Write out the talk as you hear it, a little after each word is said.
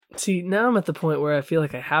See, now I'm at the point where I feel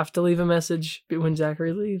like I have to leave a message when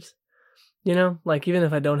Zachary leaves. You know, like even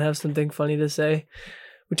if I don't have something funny to say,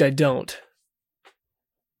 which I don't,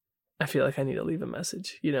 I feel like I need to leave a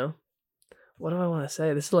message, you know? What do I want to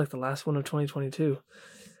say? This is like the last one of 2022.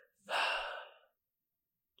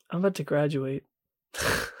 I'm about to graduate.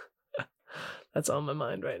 That's on my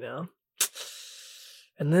mind right now.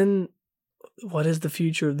 And then, what is the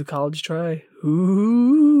future of the college try?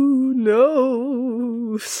 Who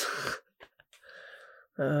knows?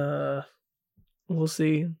 We'll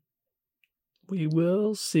see. We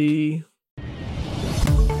will see.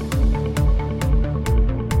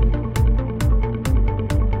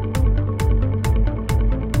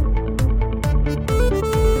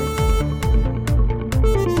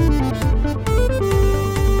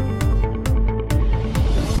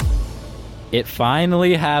 It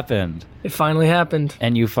finally happened. It finally happened.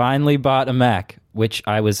 And you finally bought a Mac, which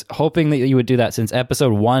I was hoping that you would do that since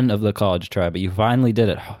episode 1 of the College Try, but you finally did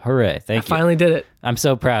it. Hooray. Thank you. I finally did it. I'm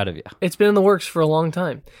so proud of you. It's been in the works for a long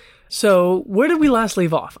time. So where did we last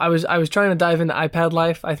leave off? I was trying to dive into iPad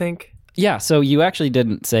life, I think. Yeah, so you actually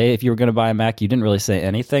didn't say if you were going to buy a Mac. You didn't really say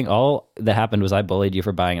anything. All that happened was I bullied you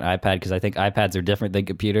for buying an iPad because I think iPads are different than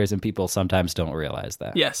computers and people sometimes don't realize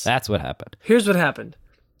that. Yes. That's what happened. Here's what happened.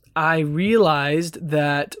 I realized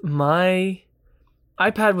that my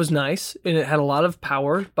iPad was nice and it had a lot of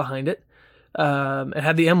power behind it. It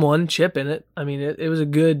had the M1 chip in it. I mean, it was a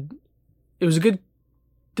good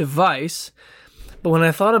device. But when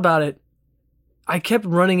I thought about it, I kept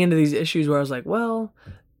running into these issues where I was like, well,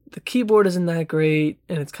 the keyboard isn't that great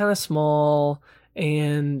and it's kind of small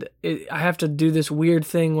and I have to do this weird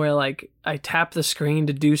thing where like I tap the screen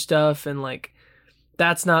to do stuff and like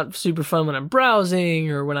that's not super fun when I'm browsing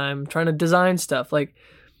or when I'm trying to design stuff. Like,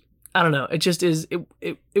 I don't know. It just is.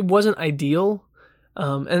 It wasn't ideal.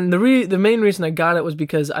 And the main reason I got it was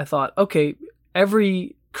because I thought, okay,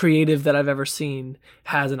 every creative that I've ever seen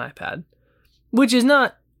has an iPad, which is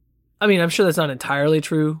not. I mean, I'm sure that's not entirely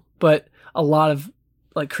true, but a lot of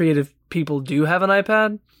like creative people do have an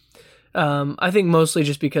iPad. I think mostly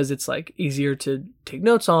just because it's like easier to take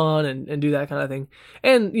notes on and do that kind of thing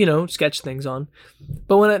and, you know, sketch things on.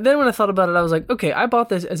 But when I thought about it, I was like, okay, I bought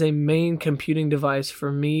this as a main computing device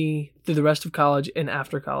for me through the rest of college and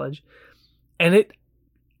after college. And it,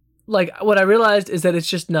 like, what I realized is that it's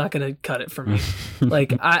just not going to cut it for me.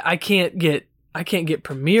 Like, I can't get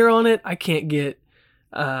Premiere on it. I can't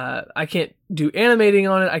do animating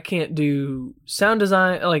on it. I can't do sound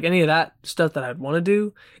design, like any of that stuff that I'd want to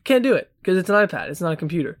do. Can't do it because it's an iPad. It's not a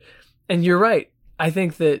computer. And you're right. I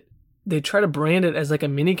think that they try to brand it as like a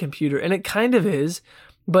mini computer, and it kind of is.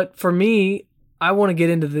 But for me, I want to get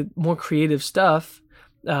into the more creative stuff,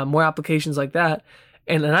 more applications like that.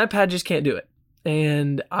 And an iPad just can't do it.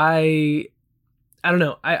 And I don't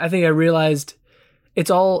know. I think I realized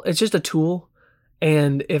it's just a tool.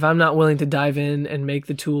 And if I'm not willing to dive in and make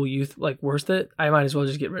the tool worth it, I might as well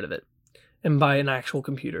just get rid of it and buy an actual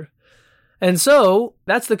computer. And so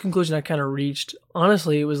that's the conclusion I kind of reached.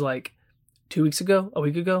 Honestly, it was like 2 weeks ago, a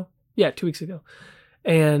week ago. Yeah, 2 weeks ago.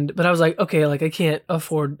 But I was like, okay, like I can't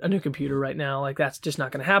afford a new computer right now. Like that's just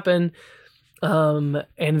not going to happen. And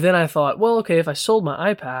then I thought, well, okay, if I sold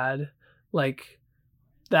my iPad, like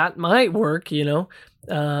that might work, you know?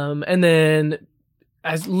 And then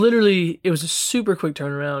it was a super quick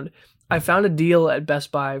turnaround. I found a deal at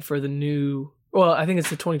Best Buy for the new, well, I think it's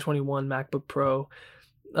the 2021 MacBook Pro,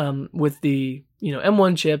 with the, you know,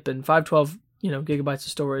 M1 chip and 512, you know, gigabytes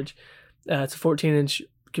of storage. It's a 14-inch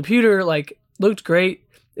computer, like looked great.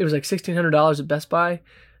 It was like $1,600 at Best Buy,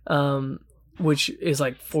 which is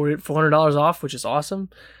like $400 off, which is awesome.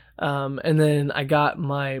 And then I got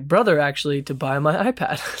my brother actually to buy my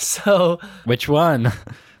iPad. So which one?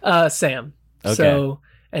 Sam. Okay. So,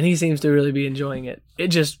 and he seems to really be enjoying it. It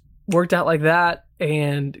just worked out like that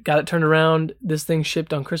and got it turned around. This thing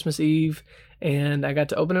shipped on Christmas Eve and I got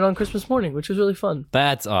to open it on Christmas morning, which was really fun.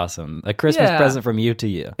 That's awesome. A Christmas present from you to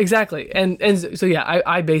you. Exactly. And so yeah,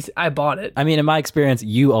 I bought it. I mean, in my experience,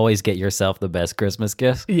 you always get yourself the best Christmas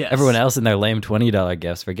gifts. Yes. Everyone else in their lame $20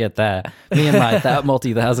 gifts, forget that. Me and my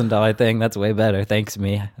multi-$1,000 thing, that's way better. Thanks,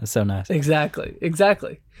 me. That's so nice.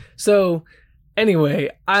 Exactly. So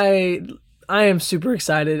anyway, I am super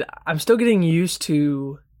excited. I'm still getting used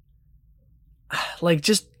to, like,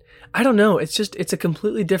 just, I don't know. It's a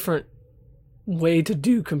completely different way to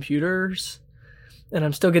do computers and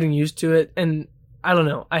I'm still getting used to it. And I don't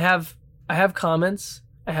know. I have comments.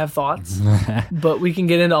 I have thoughts, but we can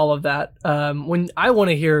get into all of that. When I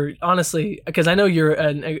want to hear, honestly, because I know you're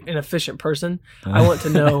an efficient person, I want to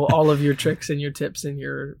know all of your tricks and your tips and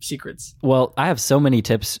your secrets. Well, I have so many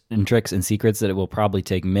tips and tricks and secrets that it will probably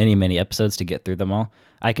take many, many episodes to get through them all.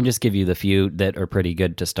 I can just give you the few that are pretty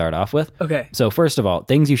good to start off with. Okay. So first of all,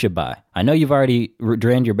 things you should buy. I know you've already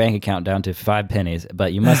drained your bank account down to 5 pennies,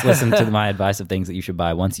 but you must listen to my advice of things that you should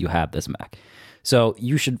buy once you have this Mac. So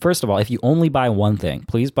you should, first of all, if you only buy one thing,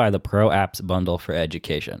 please buy the Pro Apps Bundle for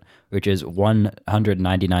Education, which is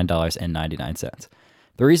 $199.99.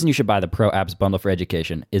 The reason you should buy the Pro Apps Bundle for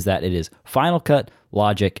Education is that it is Final Cut,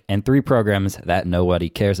 Logic, and 3 programs that nobody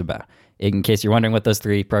cares about. In case you're wondering what those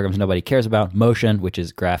 3 programs nobody cares about, Motion, which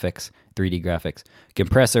is graphics, 3D graphics,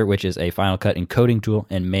 Compressor, which is a Final Cut encoding tool,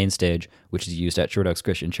 and Mainstage, which is used at Short Oaks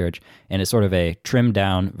Christian Church, and it's sort of a trimmed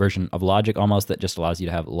down version of Logic almost that just allows you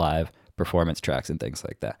to have live performance tracks and things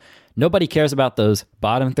like that. Nobody cares about those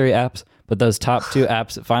bottom 3 apps, but those top 2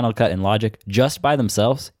 apps, Final Cut and Logic, just by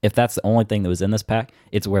themselves, if that's the only thing that was in this pack,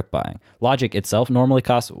 it's worth buying. Logic itself normally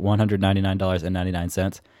costs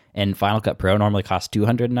 $199.99, and Final Cut Pro normally costs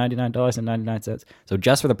 $299.99. So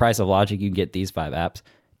just for the price of Logic, you can get these 5 apps.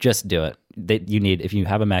 Just do it. If you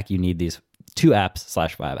have a Mac, you need these 2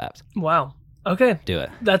 apps/5 apps. Wow. Okay. Do it.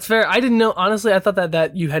 That's fair. I didn't know, honestly, I thought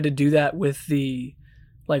that you had to do that with the,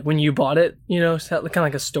 like when you bought it, kind of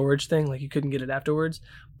like a storage thing, like you couldn't get it afterwards.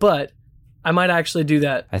 But I might actually do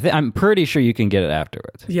that. I'm pretty sure you can get it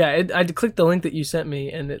afterwards. Yeah, I clicked the link that you sent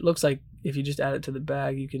me, and it looks like if you just add it to the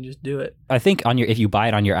bag, you can just do it. I think if you buy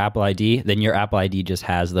it on your Apple ID, then your Apple ID just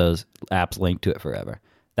has those apps linked to it forever.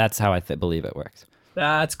 That's how I believe it works.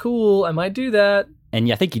 That's cool. I might do that.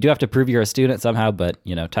 And I think you do have to prove you're a student somehow, but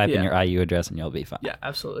type in your IU address and you'll be fine. Yeah,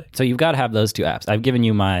 absolutely. So you've got to have those 2 apps. I've given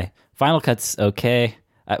you my Final Cut's okay.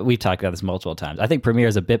 We've talked about this multiple times. I think Premiere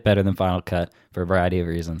is a bit better than Final Cut for a variety of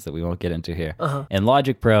reasons that we won't get into here. And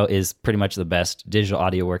Logic Pro is pretty much the best digital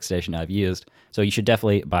audio workstation I've used. So you should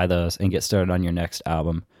definitely buy those and get started on your next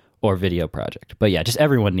album or video project. But yeah, just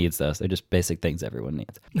everyone needs those. They're just basic things everyone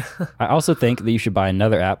needs. I also think that you should buy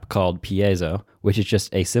another app called Piezo, which is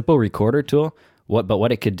just a simple recorder tool.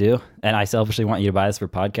 What it could do, and I selfishly want you to buy this for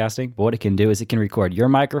podcasting, but what it can do is it can record your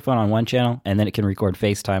microphone on one channel, and then it can record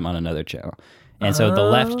FaceTime on another channel. And so the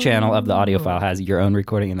left channel of the audio file has your own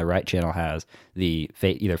recording, and the right channel has the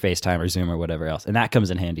either FaceTime or Zoom or whatever else. And that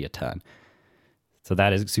comes in handy a ton. So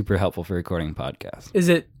that is super helpful for recording podcasts.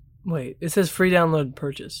 It says free download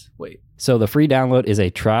purchase. So the free download is a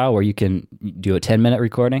trial where you can do a 10-minute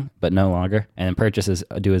recording, but no longer, and then purchases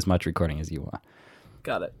do as much recording as you want.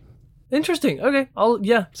 Got it. Interesting. Okay.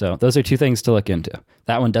 So those are 2 things to look into.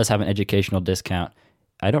 That one does have an educational discount.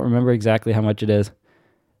 I don't remember exactly how much it is.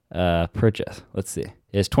 Purchase. Let's see.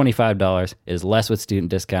 It's $25. It is less with student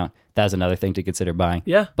discount. That's another thing to consider buying.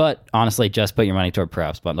 Yeah. But honestly, just put your money toward Pro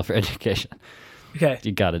Apps Bundle for Education. Okay.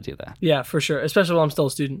 You got to do that. Yeah, for sure. Especially while I'm still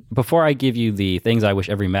a student. Before I give you the things I wish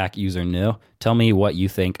every Mac user knew, tell me what you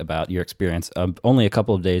think about your experience of only a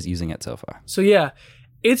couple of days using it so far. So yeah,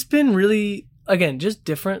 it's been really, again, just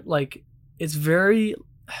different. Like, it's very...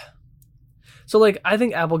 So like, I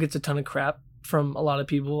think Apple gets a ton of crap from a lot of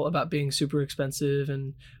people about being super expensive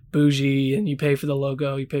and bougie, and you pay for the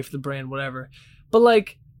logo, you pay for the brand, whatever. But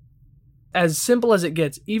like, as simple as it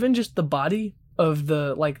gets, even just the body of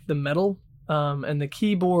the metal and the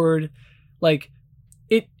keyboard, like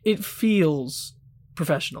it feels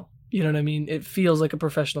professional. You know what I mean? It feels like a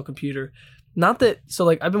professional computer. Not that, so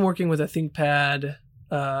like I've been working with a ThinkPad.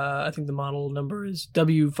 I think the model number is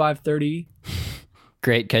W530.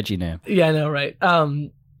 Great catchy name. Yeah, I know, right?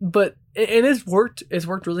 But it's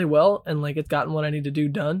worked really well, and like it's gotten what I need to do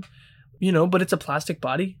done, but it's a plastic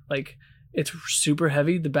body. Like, it's super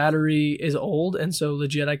heavy. The battery is old, and so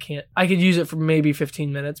legit I could use it for maybe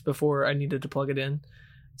 15 minutes before I needed to plug it in.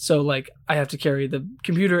 So like I have to carry the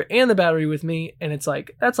computer and the battery with me, and it's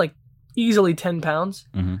like, that's like easily 10 pounds.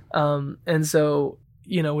 Mm-hmm. And so,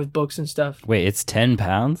 with books and stuff. Wait, it's 10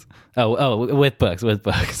 pounds? Oh, with books.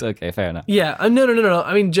 Okay, fair enough. Yeah. No.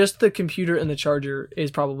 I mean, just the computer and the charger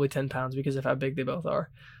is probably 10 pounds because of how big they both are.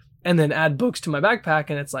 And then add books to my backpack,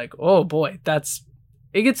 and it's like, oh boy,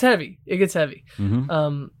 it gets heavy.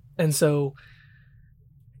 Mm-hmm. And so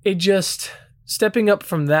it just, stepping up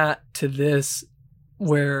from that to this,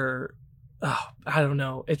 where, I don't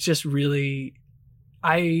know, it's just really,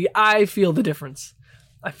 I feel the difference.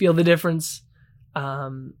 I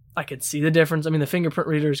can see the difference. I mean, the fingerprint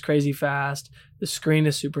reader is crazy fast. The screen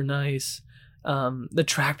is super nice. The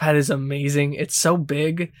trackpad is amazing. It's so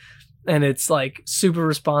big, and it's like super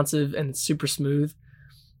responsive, and it's super smooth.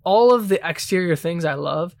 All of the exterior things I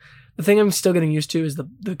love, The thing I'm still getting used to is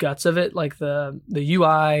the guts of it, like the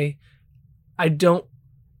UI.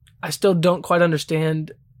 I still don't quite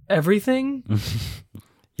understand everything.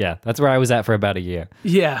 Yeah, that's where I was at for about a year.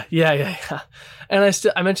 Yeah.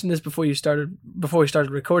 And I mentioned this before we started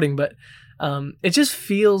recording, but it just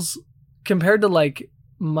feels, compared to like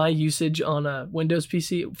my usage on a Windows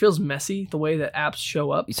PC, it feels messy the way that apps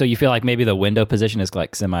show up. So you feel like maybe the window position is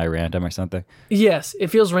like semi-random or something? Yes,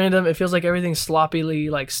 it feels random. It feels like everything's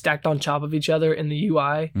sloppily like stacked on top of each other in the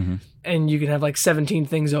UI, and you can have like 17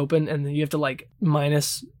 things open, and then you have to like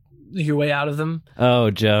minus your way out of them.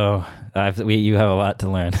 Oh, Joe, you have a lot to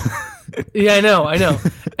learn. Yeah, I know.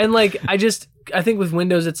 And like, I think with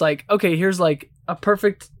Windows, it's like, okay, here's like a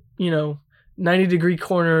perfect, 90-degree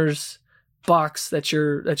corners box that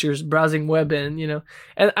you're browsing web in,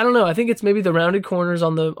 and I don't know. I think it's maybe the rounded corners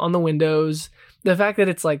on the windows. The fact that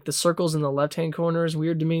it's like the circles in the left-hand corner is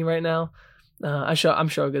weird to me right now. I'm sure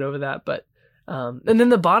I'll get over that, but and then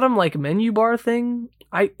the bottom like menu bar thing,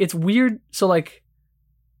 it's weird. So like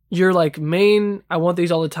your like main I want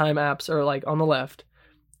these all the time apps are like on the left.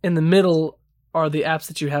 In the middle are the apps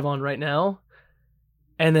that you have on right now.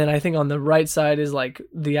 And then I think on the right side is like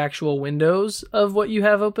the actual windows of what you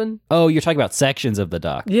have open. Oh, you're talking about sections of the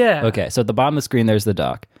dock. Yeah. Okay, so at the bottom of the screen, there's the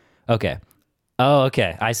dock. Okay. Oh,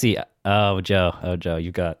 okay. I see. Oh, Joe,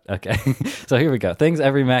 you got... Okay. So here we go. Things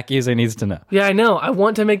every Mac user needs to know. Yeah, I know. I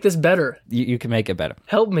want to make this better. You can make it better.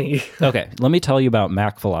 Help me. Okay, let me tell you about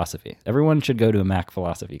Mac philosophy. Everyone should go to a Mac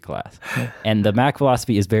philosophy class. And the Mac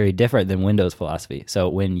philosophy is very different than Windows philosophy. So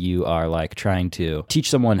when you are like trying to teach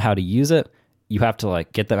someone how to use it, you have to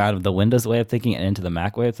like get them out of the Windows way of thinking and into the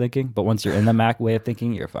Mac way of thinking. But once you're in the Mac way of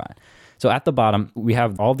thinking, you're fine. So at the bottom, we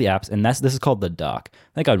have all the apps, and this is called the dock.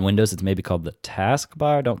 I think on Windows, it's maybe called the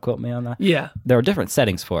taskbar. Don't quote me on that. Yeah. There are different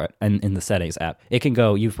settings for it in the settings app. It can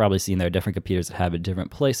go, you've probably seen there are different computers that have it in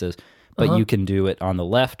different places, but you can do it on the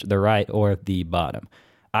left, the right, or the bottom.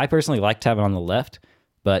 I personally like to have it on the left,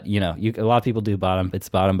 but a lot of people do bottom. It's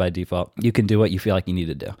bottom by default. You can do what you feel like you need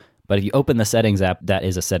to do. But if you open the settings app, that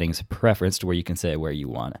is a settings preference to where you can say where you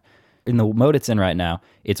want it. In the mode it's in right now,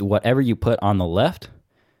 it's whatever you put on the left.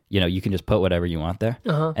 You can just put whatever you want there.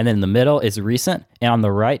 And then in the middle is recent, and on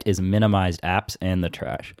the right is minimized apps and the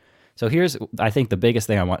trash. So here's, I think, the biggest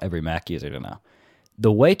thing I want every Mac user to know.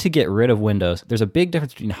 The way to get rid of Windows, there's a big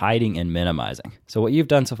difference between hiding and minimizing. So what you've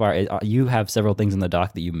done so far is you have several things in the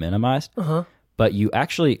dock that you minimized, but you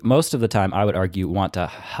actually, most of the time, I would argue, want to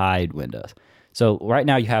hide Windows. So right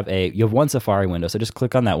now you have one Safari window. So just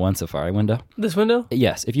click on that one Safari window. This window?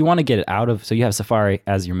 Yes. If you want to get it out of, so you have Safari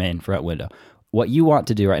as your main front window. What you want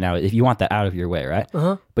to do right now, if you want that out of your way, right?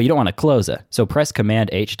 But you don't want to close it. So press Command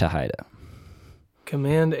H to hide it.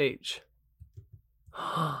 Command H.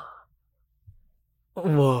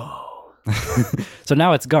 Whoa. So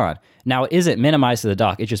now it's gone. Now it isn't minimized to the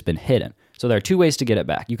dock. It's just been hidden. So there are two ways to get it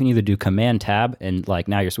back. You can either do Command Tab, and like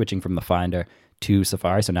now you're switching from the Finder to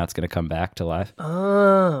Safari, so now it's going to come back to life.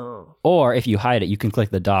 Oh. Or if you hide it, you can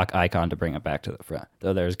click the dock icon to bring it back to the front.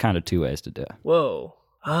 So there's kind of two ways to do it. Whoa.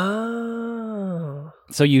 Oh.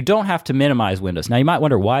 So you don't have to minimize Windows. Now you might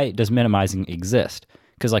wonder, why does minimizing exist?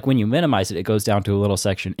 Because like when you minimize it, it goes down to a little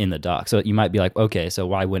section in the dock. So you might be like, okay, so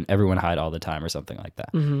why wouldn't everyone hide all the time or something like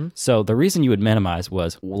that? So the reason you would minimize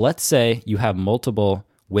was, let's say you have multiple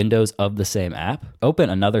windows of the same app. Open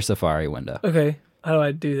another Safari window. Okay. How do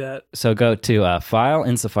I do that? So go to File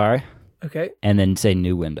in Safari. Okay. And then say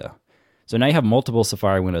New Window. So now you have multiple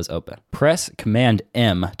Safari windows open. Press Command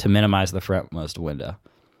M to minimize the frontmost window.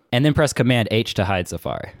 And then press Command H to hide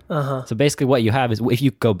Safari. So basically what you have is, if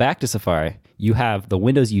you go back to Safari, you have the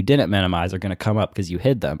windows you didn't minimize are going to come up because you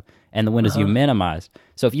hid them, and the windows you minimized.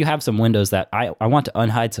 So if you have some windows that I want to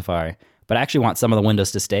unhide Safari, but I actually want some of the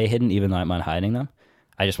windows to stay hidden even though I'm unhiding them,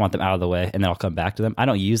 I just want them out of the way, and then I'll come back to them. I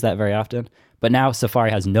don't use that very often, but now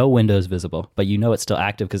Safari has no windows visible, but it's still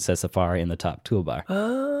active because it says Safari in the top toolbar.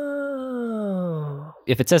 Oh.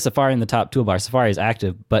 If it says Safari in the top toolbar, Safari is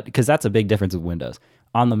active, but because that's a big difference with Windows.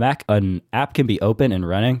 On the Mac, an app can be open and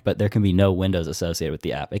running, but there can be no windows associated with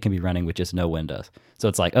the app. It can be running with just no windows. So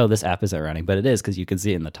it's like, oh, this app isn't running, but it is because you can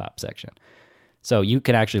see it in the top section. So you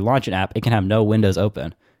can actually launch an app. It can have no windows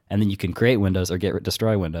open, and then you can create windows or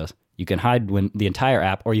destroy windows. You can hide the entire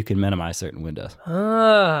app, or you can minimize certain windows.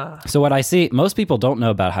 So what I see, most people don't know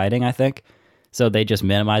about hiding, I think. So they just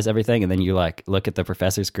minimize everything, and then you like look at the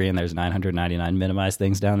professor screen, there's 999 minimized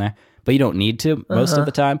things down there. But you don't need to most of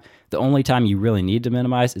the time. The only time you really need to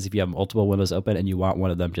minimize is if you have multiple windows open and you want one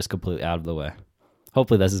of them just completely out of the way.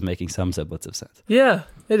 Hopefully this is making some semblance of sense. Yeah,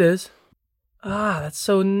 it is. That's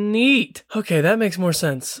so neat. Okay, that makes more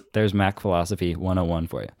sense. There's Mac Philosophy 101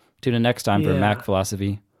 for you. Tune in next time for Mac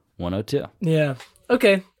Philosophy 102. Yeah.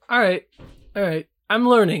 Okay. All right. I'm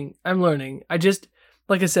learning. I just,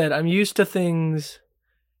 like I said, I'm used to things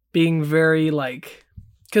being very like,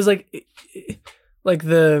 because I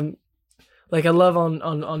love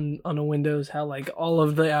on a Windows how like all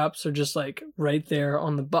of the apps are just like right there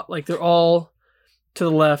on the like they're all to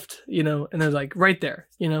the left, and they're like right there,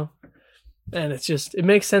 and it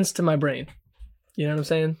makes sense to my brain. You know what I'm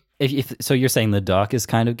saying? So you're saying the dock is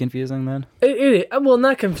kind of confusing then? Well,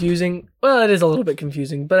 not confusing. Well, it is a little bit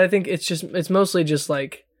confusing, but I think it's mostly just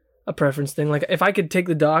like a preference thing. Like if I could take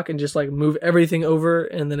the dock and just like move everything over,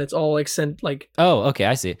 and then it's all like sent like. Oh, okay,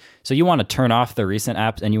 I see. So you want to turn off the recent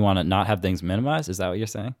apps and you want to not have things minimized? Is that what you're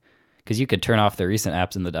saying? Because you could turn off the recent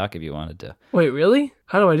apps in the dock if you wanted to. Wait, really?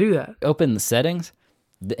 How do I do that? Open the settings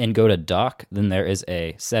and go to dock. Then there is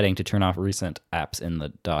a setting to turn off recent apps in the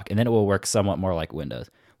dock, and then it will work somewhat more like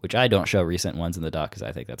Windows, which I don't show recent ones in the dock because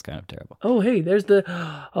I think that's kind of terrible. Oh, hey, there's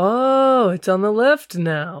it's on the left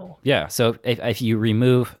now. Yeah, so if you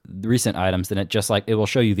remove the recent items, then it will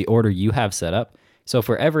show you the order you have set up. So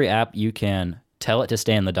for every app, you can tell it to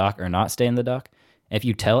stay in the dock or not stay in the dock. If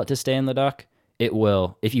you tell it to stay in the dock, it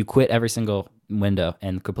will, if you quit every single window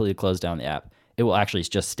and completely close down the app, it will actually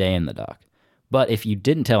just stay in the dock. But if you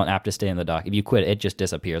didn't tell an app to stay in the dock, if you quit, it just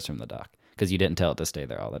disappears from the dock because you didn't tell it to stay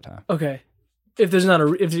there all the time. Okay. If there's not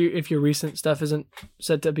if your recent stuff isn't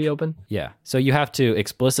set to be open. Yeah. So you have to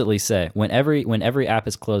explicitly say when every app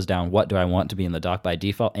is closed down, what do I want to be in the dock by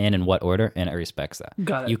default and in what order, and it respects that.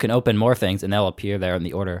 Got it. You can open more things and they'll appear there in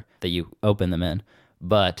the order that you open them in.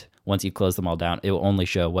 But once you close them all down, it will only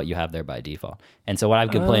show what you have there by default. And so what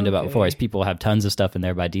I've complained about before is people have tons of stuff in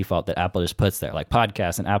there by default that Apple just puts there, like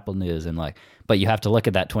podcasts and Apple News, and but you have to look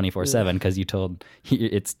at that 24/7 because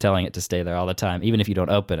it's telling it to stay there all the time, even if you don't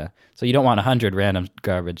open it. So you don't want 100 random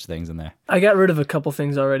garbage things in there. I got rid of a couple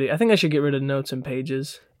things already. I think I should get rid of notes and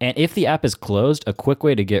pages. And if the app is closed, a quick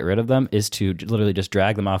way to get rid of them is to literally just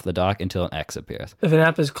drag them off the dock until an X appears. If an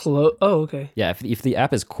app is closed, okay. Yeah, if the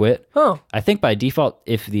app is quit, I think by default,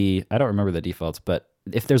 I don't remember the defaults, but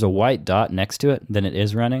if there's a white dot next to it, then it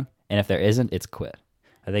is running, and if there isn't, it's quit.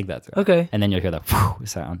 I think that's right. Okay. And then you'll hear the whew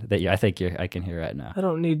sound that I can hear right now. I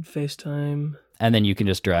don't need FaceTime. And then you can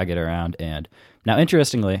just drag it around. And now,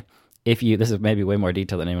 interestingly, this is maybe way more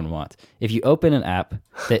detail than anyone wants. If you open an app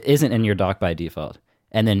that isn't in your dock by default,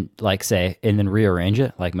 and then and then rearrange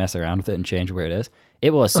it, mess around with it and change where it is,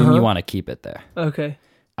 it will assume you want to keep it there. Okay.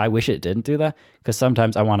 I wish it didn't do that because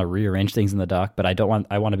sometimes I want to rearrange things in the dock, but I want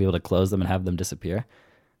to be able to close them and have them disappear.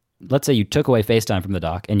 Let's say you took away FaceTime from the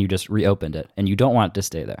dock and you just reopened it and you don't want it to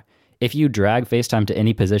stay there. If you drag FaceTime to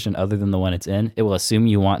any position other than the one it's in, it will assume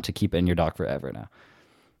you want to keep it in your dock forever now.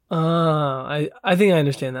 I think I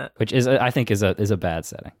understand that. Which I think is a bad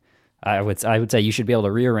setting. I would say you should be able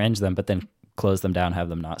to rearrange them, but then close them down, have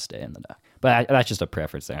them not stay in the dock. But that's just a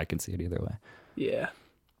preference thing. I can see it either way. Yeah.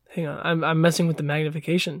 Hang on. I'm messing with the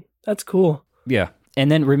magnification. That's cool. Yeah. And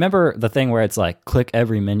then remember the thing where it's click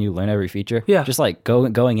every menu, learn every feature? Yeah. Just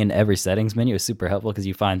going in every settings menu is super helpful because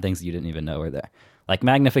you find things you didn't even know were there.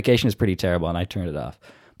 Magnification is pretty terrible and I turned it off.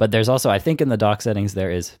 But there's also, I think in the dock settings, there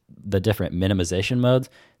is the different minimization modes.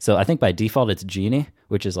 So I think by default it's Genie,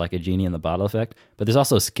 which is like a genie in the bottle effect. But there's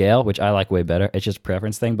also Scale, which I like way better. It's just a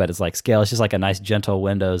preference thing, but it's Scale. It's just a nice gentle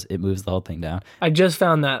Windows. It moves the whole thing down. I just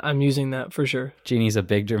found that. I'm using that for sure. Genie's a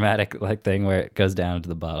big dramatic thing where it goes down into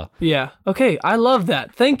the bottle. Yeah. Okay. I love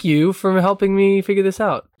that. Thank you for helping me figure this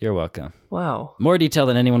out. You're welcome. Wow. More detail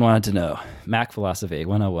than anyone wanted to know. Mac Philosophy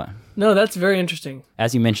 101. No, that's very interesting.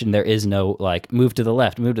 As you mentioned, there is no move to the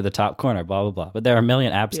left, move to the top corner, blah, blah, blah. But there are a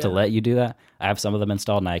million apps to let you do that. I have some of them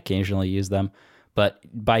installed and I occasionally use them. But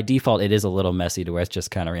by default, it is a little messy to where it's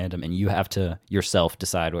just kind of random and you have to yourself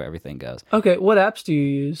decide where everything goes. Okay, what apps do you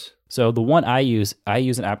use? So the one I use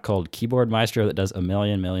an app called Keyboard Maestro that does a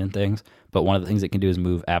million things. But one of the things it can do is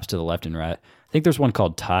move apps to the left and right. I think there's one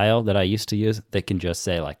called Tile that I used to use that can just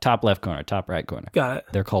say top left corner, top right corner. Got it.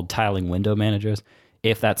 They're called tiling window managers.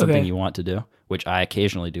 If that's something you want to do, which I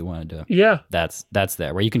occasionally do want to do. Yeah. That's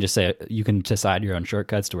there where you can just say, you can decide your own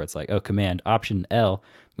shortcuts to where it's Command Option L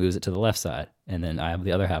moves it to the left side. And then I have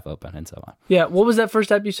the other half open and so on. Yeah. What was that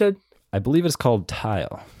first app you said? I believe it's called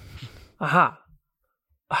Tile. Aha.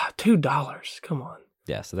 $2. Come on.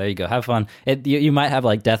 Yeah, so there you go. Have fun. You might have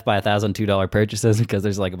death by $1,002 purchases because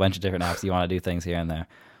there's a bunch of different apps you want to do things here and there.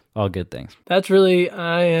 All good things.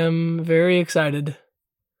 I am very excited.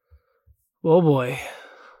 Oh boy.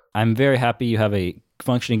 I'm very happy you have a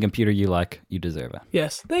functioning computer you like. You deserve it.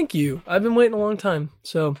 Yes, thank you. I've been waiting a long time,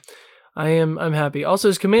 so I'm happy. Also,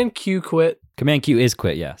 is Command Q quit? Command Q is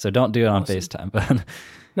quit, yeah. So don't do it on FaceTime. But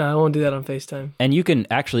No, I won't do that on FaceTime. And you can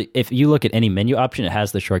actually, if you look at any menu option, it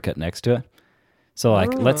has the shortcut next to it. So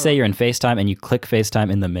like, let's say you're in FaceTime and you click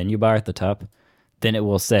FaceTime in the menu bar at the top, then it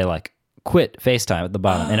will say like quit FaceTime at the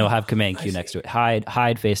bottom, and it will have Command Q next to it. Hide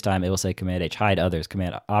FaceTime. It will say Command H. Hide others.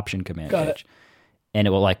 Command Option Command Got H. And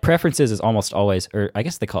it will like preferences is almost always, or I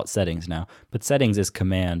guess they call it settings now, but settings is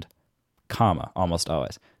Command comma almost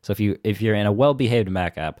always. So if you're in a well-behaved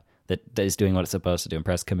Mac app that is doing what it's supposed to do and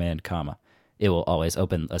press Command comma, it will always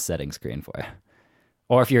open a setting screen for you.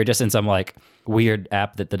 Or if you're just in some like weird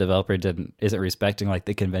app that the developer isn't respecting like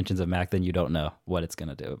the conventions of Mac, then you don't know what it's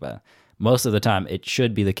going to do. But most of the time, it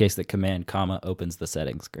should be the case that Command comma opens the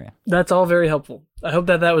settings screen. That's all very helpful. I hope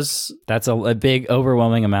that was... That's a big,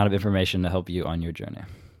 overwhelming amount of information to help you on your journey.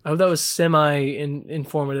 I hope that was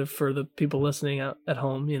informative for the people listening out at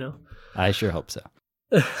home, you know. I sure hope so.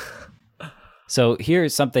 So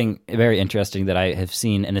here's something very interesting that I have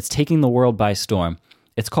seen, and it's taking the world by storm.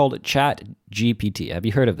 It's called ChatGPT. Have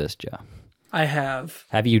you heard of this, Joe? I have.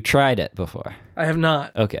 Have you tried it before? I have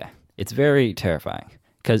not. Okay. It's very terrifying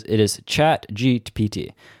because it is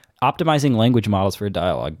ChatGPT, optimizing language models for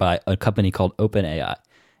dialogue by a company called OpenAI.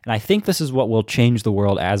 And I think this is what will change the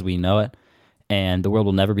world as we know it, and the world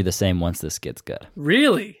will never be the same once this gets good.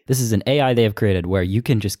 Really? This is an AI they have created where you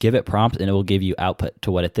can just give it prompts and it will give you output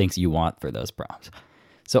to what it thinks you want for those prompts.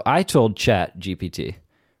 So I told ChatGPT,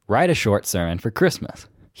 write a short sermon for Christmas.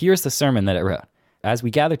 Here's the sermon that it wrote. As we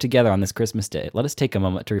gather together on this Christmas day, let us take a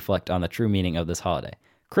moment to reflect on the true meaning of this holiday.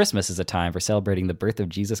 Christmas is a time for celebrating the birth of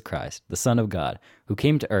Jesus Christ, the Son of God, who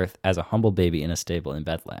came to earth as a humble baby in a stable in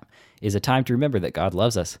Bethlehem. It is a time to remember that God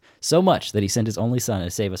loves us so much that he sent his only Son to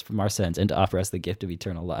save us from our sins and to offer us the gift of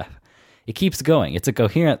eternal life. It keeps going. It's a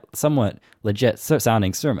coherent, somewhat legit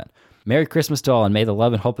sounding sermon. Merry Christmas to all, and may the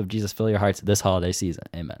love and hope of Jesus fill your hearts this holiday season.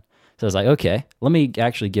 Amen. So I was like, okay, let me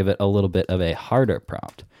actually give it a little bit of a harder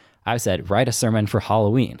prompt. I said, write a sermon for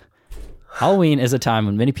Halloween. Halloween is a time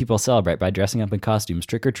when many people celebrate by dressing up in costumes,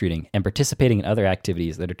 trick-or-treating, and participating in other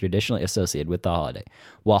activities that are traditionally associated with the holiday.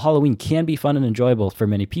 While Halloween can be fun and enjoyable for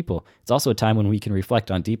many people, it's also a time when we can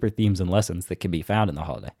reflect on deeper themes and lessons that can be found in the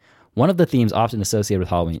holiday. One of the themes often associated with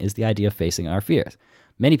Halloween is the idea of facing our fears.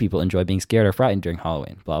 Many people enjoy being scared or frightened during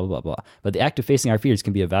Halloween, blah, blah, blah, blah. But the act of facing our fears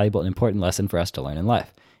can be a valuable and important lesson for us to learn in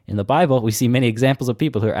life. In the Bible, we see many examples of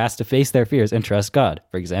people who are asked to face their fears and trust God.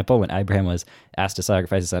 For example, when Abraham was asked to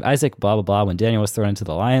sacrifice his son Isaac, blah, blah, blah. When Daniel was thrown into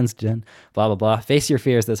the lion's den, blah, blah, blah. Face your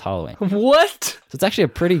fears this Halloween. What? So it's actually a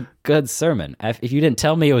pretty good sermon. If you didn't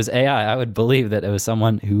tell me it was AI, I would believe that it was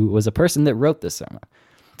someone who was a person that wrote this sermon.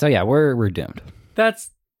 So yeah, we're doomed. That's...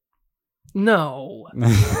 No.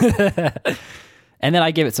 And then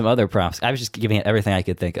I gave it some other prompts. I was just giving it everything I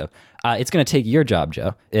could think of. It's going to take your job,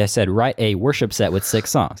 Joe. I said, write a worship set with 6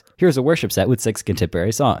 songs. Here's a worship set with 6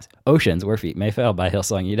 contemporary songs. Oceans, Where Feet May Fail by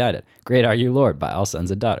Hillsong United. Great Are You, Lord by All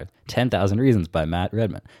Sons and Daughters. 10,000 Reasons by Matt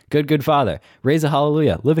Redman. Good, Good Father. Raise a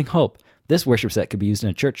Hallelujah. Living Hope. This worship set could be used in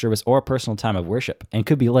a church service or a personal time of worship and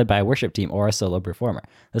could be led by a worship team or a solo performer.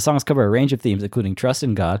 The songs cover a range of themes, including trust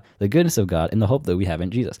in God, the goodness of God, and the hope that we have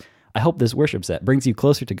in Jesus. I hope this worship set brings you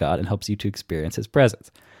closer to God and helps you to experience his presence.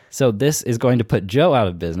 So this is going to put Joe out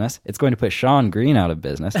of business. It's going to put Sean Green out of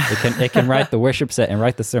business. It can write the worship set and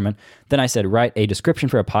write the sermon. Then I said, write a description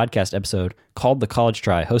for a podcast episode called The College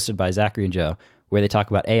Try, hosted by Zachary and Joe, where they talk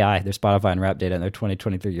about AI, their Spotify and rap data, and their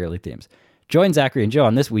 2023 yearly themes. Join Zachary and Joe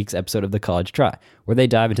on this week's episode of The College Try, where they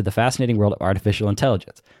dive into the fascinating world of artificial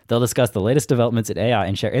intelligence. They'll discuss the latest developments in AI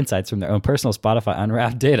and share insights from their own personal Spotify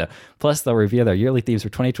Unwrapped data. Plus, they'll reveal their yearly themes for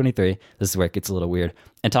 2023. This is where it gets a little weird.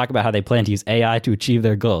 And talk about how they plan to use AI to achieve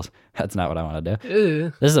their goals. That's not what I want to do.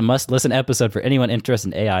 Ew. This is a must-listen episode for anyone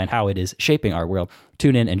interested in AI and how it is shaping our world.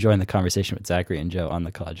 Tune in and join the conversation with Zachary and Joe on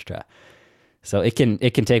The College Try. So it can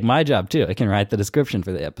take my job, too. It can write the description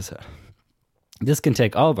for the episode. This can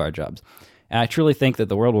take all of our jobs. And I truly think that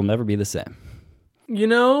the world will never be the same. You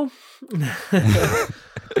know,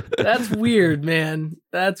 that's weird, man.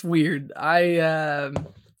 That's weird. I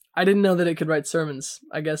didn't know that it could write sermons.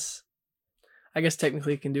 I guess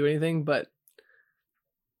technically it can do anything, but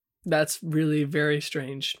that's really very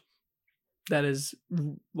strange. That is,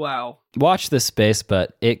 wow. Watch this space,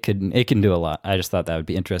 but it can do a lot. I just thought that would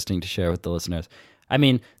be interesting to share with the listeners. I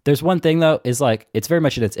mean, there's one thing though, is like it's very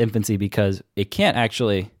much in its infancy because it can't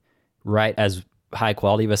actually write as high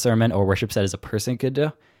quality of a sermon or worship set as a person could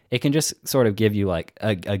do. It can just sort of give you like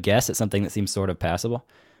a guess at something that seems sort of passable,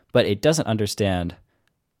 but it doesn't understand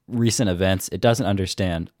recent events. It doesn't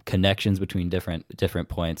understand connections between different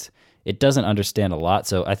points. It doesn't understand a lot.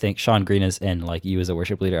 So I think Sean Green is and like you as a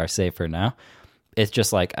worship leader are safe for now. It's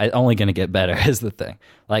just like only going to get better is the thing.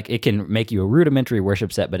 Like it can make you a rudimentary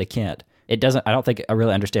worship set, but it can't it doesn't. I don't think it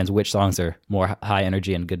really understands which songs are more high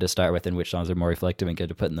energy and good to start with, and which songs are more reflective and good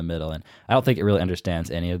to put in the middle. And I don't think it really understands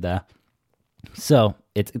any of that. So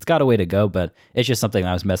it's got a way to go, but it's just something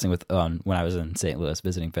I was messing with when I was in St. Louis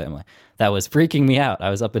visiting family. That was freaking me out.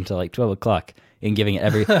 I was up until like 12 o'clock and giving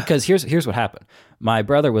it because here's what happened. My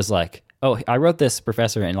brother was like, oh, I wrote this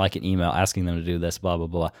professor in like an email asking them to do this, blah, blah,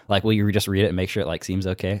 blah. Like, will you just read it and make sure it like seems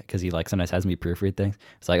okay? Because he like sometimes has me proofread things.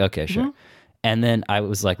 It's like, okay, sure. Mm-hmm. And then I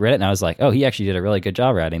was like, read it and I was like, oh, he actually did a really good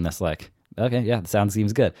job writing this. Like, okay, yeah, the sound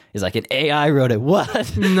seems good. He's like, an AI wrote it.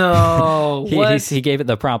 What? No. He gave it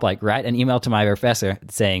the prompt, like, write an email to my professor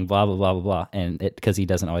saying blah, blah, blah, blah, blah. And because he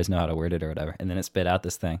doesn't always know how to word it or whatever. And then it spit out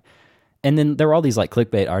this thing. And then there were all these like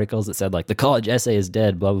clickbait articles that said like the college essay is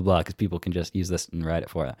dead, blah, blah, blah, because people can just use this and write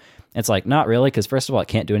it for it. It's like, not really, because first of all, it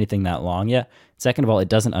can't do anything that long yet. Second of all, it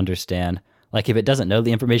doesn't understand. Like if it doesn't know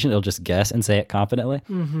the information, it'll just guess and say it confidently.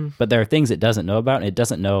 Mm-hmm. But there are things it doesn't know about, and it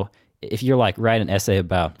doesn't know. If you're like write an essay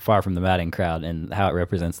about Far From the Madding Crowd and how it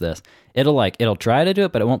represents this, it'll try to do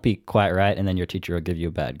it, but it won't be quite right, and then your teacher will give you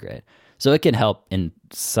a bad grade. So it can help in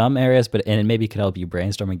some areas, and it maybe could help you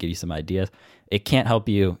brainstorm and give you some ideas. It can't help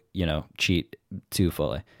you, cheat too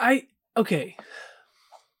fully. Okay.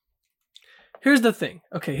 Here's the thing.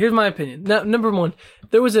 Okay, here's my opinion. Now, number one,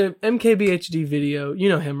 there was a MKBHD video. You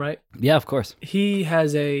know him, right? Yeah, of course. He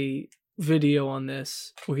has a video on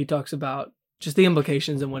this where he talks about just the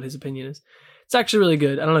implications and what his opinion is. It's actually really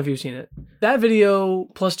good. I don't know if you've seen it. That video,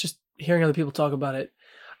 plus just hearing other people talk about it,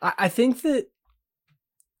 I think that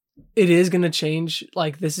it is going to change.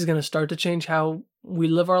 Like this is going to start to change how we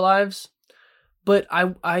live our lives. But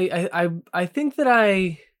I think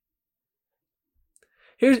that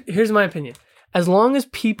here's my opinion. As long as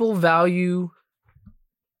people value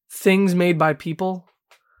things made by people,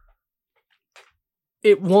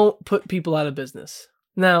 it won't put people out of business.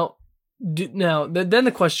 Now, then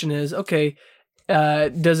the question is, okay,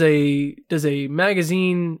 does a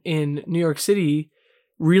magazine in New York City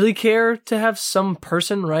really care to have some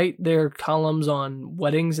person write their columns on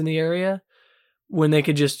weddings in the area when they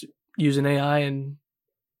could just use an AI and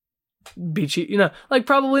be cheap? Like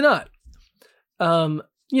probably not.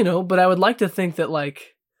 But I would like to think that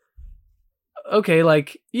like, okay,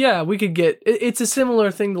 like, yeah, we could get, it's a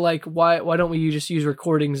similar thing to like, why don't we just use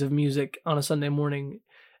recordings of music on a Sunday morning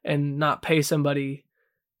and not pay somebody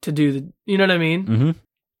to do you know what I mean? Mm-hmm.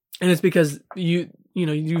 And it's because you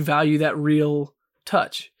value that real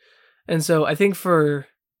touch. And so I think for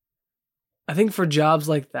jobs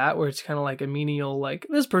like that, where it's kind of like a menial, like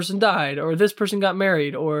this person died or this person got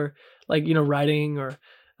married or like, writing or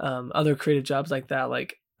other creative jobs like that,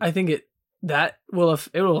 like I think it will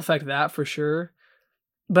affect that for sure.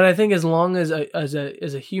 But I think as long as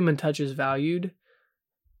a human touch is valued,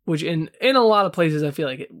 which in a lot of places I feel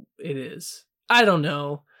like it is. I don't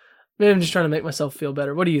know. Maybe I'm just trying to make myself feel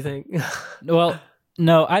better. What do you think? Well,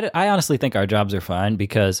 no, I honestly think our jobs are fine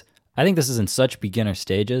because I think this is in such beginner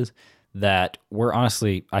stages that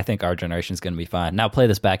I think our generation is going to be fine. Now play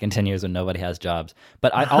this back in 10 years when nobody has jobs.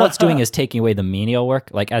 But all it's doing is taking away the menial work.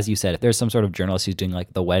 Like, as you said, if there's some sort of journalist who's doing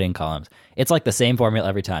like the wedding columns, it's like the same formula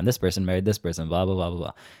every time. This person married this person, blah, blah, blah, blah,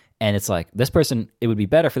 blah. And it's like, this person, it would be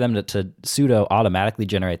better for them to pseudo automatically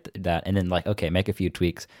generate that and then like, okay, make a few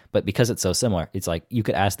tweaks. But because it's so similar, it's like you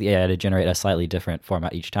could ask the AI to generate a slightly different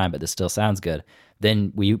format each time, but this still sounds good.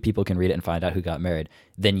 Then people can read it and find out who got married.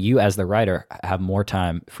 Then you as the writer have more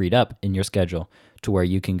time freed up in your schedule to where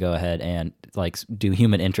you can go ahead and like do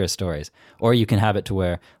human interest stories. Or you can have it to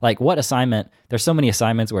where like there's so many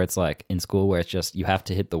assignments where it's like in school where it's just you have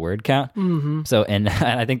to hit the word count. Mm-hmm. So and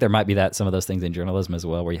I think there might be some of those things in journalism as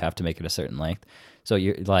well where you have to make it a certain length. So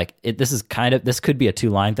you're like this could be a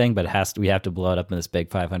 2-line thing, but we have to blow it up in this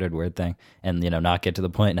big 500 word thing and not get to the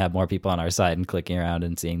point and have more people on our site and clicking around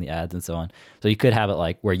and seeing the ads and so on. So you could have it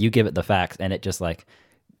like where you give it the facts and it just like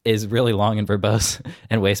is really long and verbose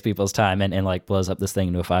and wastes people's time and like blows up this thing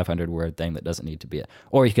into a 500 word thing that doesn't need to be it.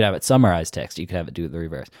 Or you could have it summarize text. You could have it do the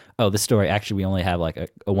reverse. Oh, this story, actually, we only have like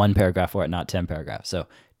a 1 paragraph for it, not 10 paragraphs. So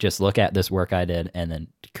just look at this work I did and then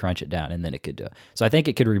crunch it down and then it could do it. So I think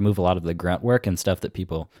it could remove a lot of the grunt work and stuff that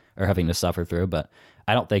people are having to suffer through, but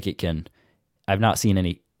I don't think it can. I've not seen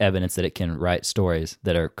any evidence that it can write stories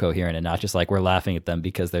that are coherent and not just like we're laughing at them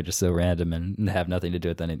because they're just so random and have nothing to do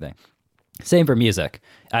with anything. Same for music.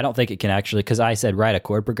 I don't think it can actually, because I said write a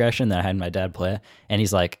chord progression that I had my dad play it, and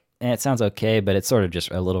he's like, it sounds okay, but it's sort of just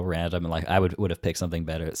a little random, and like I would have picked something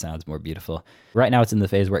better. It sounds more beautiful. Right now it's in the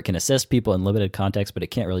phase where it can assist people in limited context, but it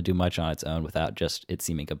can't really do much on its own without just it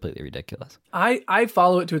seeming completely ridiculous. I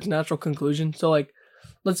follow it to its natural conclusion. So like,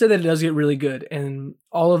 let's say that it does get really good and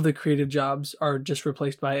all of the creative jobs are just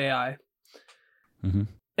replaced by AI. Mm-hmm.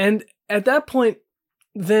 And at that point,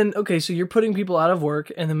 then, okay, so you're putting people out of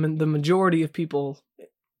work, and the majority of people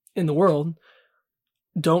in the world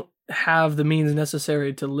don't have the means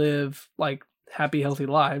necessary to live like happy, healthy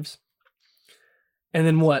lives. And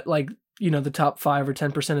then what? Like, the top 5 or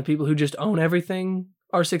 10% of people who just own everything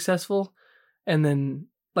are successful. And then,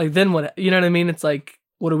 like, then what? You know what I mean? It's like,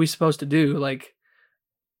 what are we supposed to do? Like,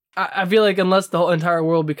 I feel like unless the whole entire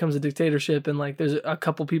world becomes a dictatorship and like there's a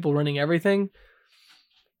couple people running everything,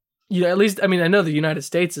 at least, I mean, I know the United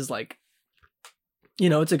States is like,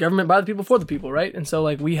 it's a government by the people for the people, right? And so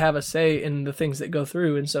like we have a say in the things that go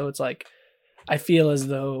through. And so it's like, I feel as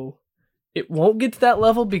though it won't get to that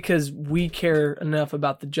level because we care enough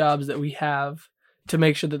about the jobs that we have to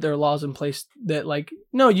make sure that there are laws in place that like,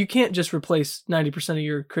 no, you can't just replace 90% of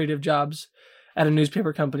your creative jobs at a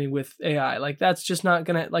newspaper company with AI. Like that's just not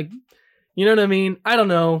gonna, like, you know what I mean? I don't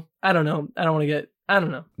know. I don't know.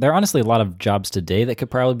 There are honestly a lot of jobs today that could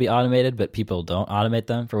probably be automated, but people don't automate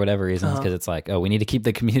them for whatever reasons, because it's like, oh, we need to keep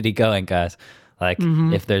the community going, guys. Like,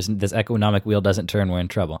 if there's this economic wheel doesn't turn, we're in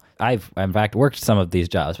trouble. I've, in fact, worked some of these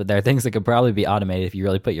jobs, but there are things that could probably be automated if you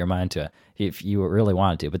really put your mind to it, if you really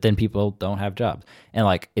wanted to. But then people don't have jobs. And,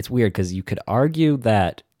 like, it's weird because you could argue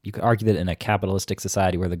that in a capitalistic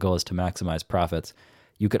society where the goal is to maximize profits,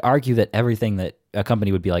 you could argue that everything that a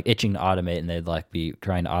company would be, like, itching to automate, and they'd, like, be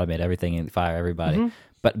trying to automate everything and fire everybody.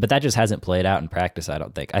 But that just hasn't played out in practice, I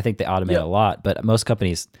don't think. I think they automate a lot, but most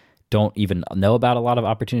companies don't even know about a lot of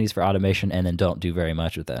opportunities for automation and then don't do very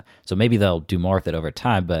much with it. So maybe they'll do more with it over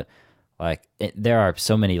time, but like there are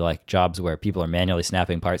so many like jobs where people are manually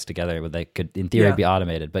snapping parts together where they could in theory be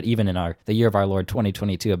automated. But even in the year of our Lord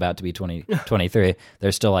 2022, about to be 2023,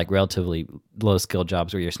 there's still like relatively low skilled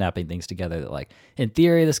jobs where you're snapping things together that like in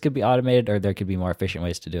theory this could be automated or there could be more efficient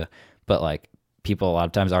ways to do it. But like people a lot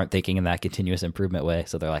of times aren't thinking in that continuous improvement way.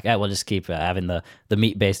 So they're like, we'll just keep having the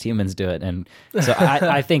meat-based humans do it. And so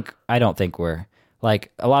I don't think we're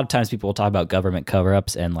like, a lot of times people will talk about government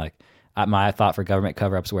cover-ups and like my thought for government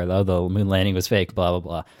cover-ups where the moon landing was fake, blah, blah,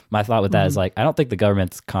 blah. My thought with that is like, I don't think the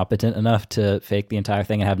government's competent enough to fake the entire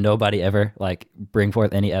thing and have nobody ever like bring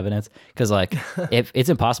forth any evidence. Cause like if it's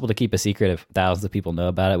impossible to keep a secret if thousands of people know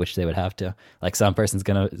about it, which they would have to, like dumb person's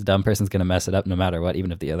gonna mess it up no matter what,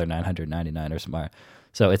 even if the other 999 are smart.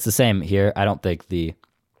 So it's the same here. I don't think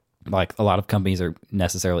like a lot of companies are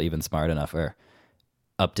necessarily even smart enough or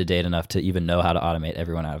up to date enough to even know how to automate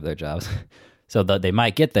everyone out of their jobs. So they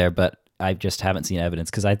might get there, but I just haven't seen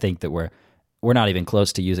evidence because I think that we're not even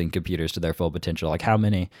close to using computers to their full potential. Like how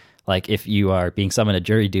many, like if you are being summoned to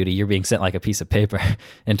jury duty, you're being sent like a piece of paper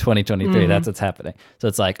in 2023. That's what's happening. So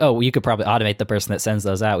it's like, oh, well, you could probably automate the person that sends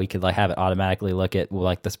those out. We could like have it automatically look at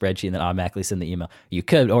like the spreadsheet and then automatically send the email. You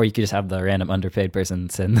could, or you could just have the random underpaid person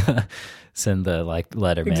send the like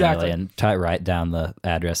letter manually and write down the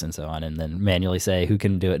address and so on, and then manually say who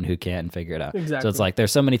can do it and who can't and figure it out. So it's like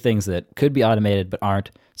there's so many things that could be automated but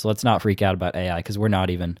aren't. So let's not freak out about AI because we're not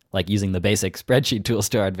even like using the basic spreadsheet tools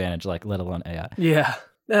to our advantage, like let alone AI. Yeah.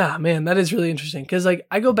 Yeah, man, that is really interesting. Because like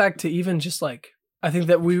I go back to even just like, I think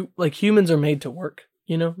that we like humans are made to work,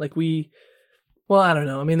 like well, I don't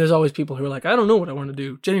know. I mean, there's always people who are like, I don't know what I want to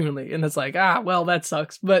do genuinely. And it's like, well, that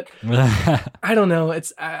sucks. But I don't know.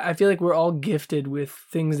 I feel like we're all gifted with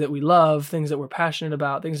things that we love, things that we're passionate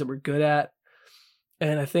about, things that we're good at.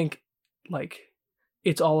 And I think like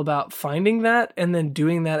it's all about finding that and then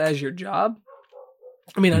doing that as your job.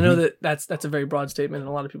 I mean, I know that's a very broad statement and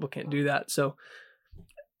a lot of people can't do that. So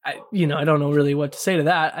I don't know really what to say to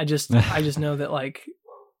that. I just know that like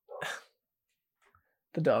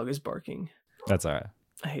the dog is barking. That's all right.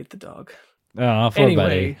 I hate the dog. Oh, poor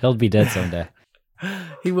buddy. He'll be dead someday.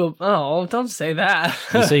 He will. Oh, don't say that.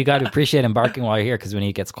 So you got to appreciate him barking while you're here, because when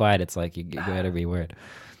he gets quiet, it's like you got to be weird.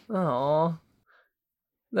 Oh,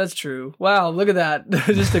 that's true. Wow, look at that.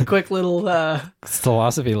 Just a quick little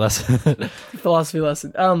philosophy lesson.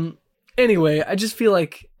 Anyway, I feel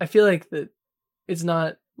like that it's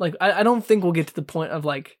not like I don't think we'll get to the point of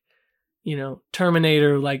like,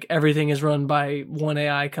 Terminator, like everything is run by one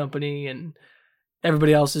AI company and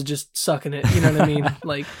everybody else is just sucking it. You know what I mean?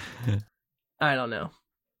 Like, I don't know.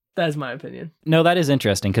 That is my opinion. No, that is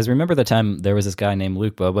interesting, because remember the time there was this guy named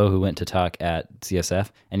Luke Bobo who went to talk at CSF,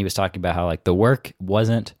 and he was talking about how like the work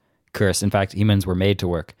wasn't cursed. In fact, humans were made to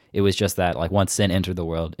work. It was just that like once sin entered the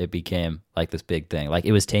world, it became like this big thing. Like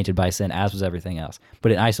it was tainted by sin, as was everything else.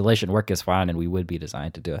 But in isolation, work is fine, and we would be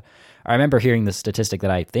designed to do it. I remember hearing this statistic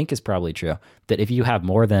that I think is probably true, that if you have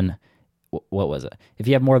more than, what was it? If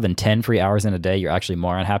you have more than 10 free hours in a day, you're actually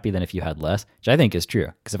more unhappy than if you had less, which I think is true.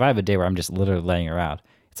 Because if I have a day where I'm just literally laying around,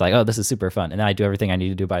 it's like, oh, this is super fun. And then I do everything I need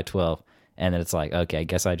to do by 12. And then it's like, okay, I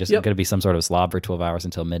guess I just Yep. going to be some sort of slob for 12 hours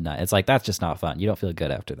until midnight. It's like, that's just not fun. You don't feel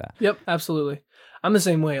good after that. Yep, absolutely. I'm the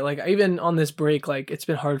same way. Like even on this break, like it's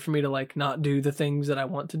been hard for me to like not do the things that I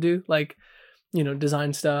want to do, like, you know,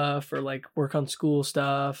 design stuff or like work on school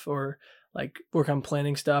stuff or like work on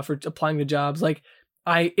planning stuff or applying to jobs. Like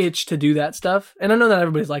I itch to do that stuff. And I know not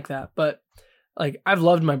everybody's like that, but like I've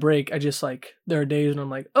loved my break. I just like, there are days when I'm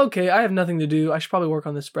like, okay, I have nothing to do. I should probably work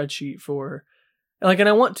on this spreadsheet for like, and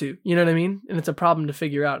I want to, you know what I mean? And it's a problem to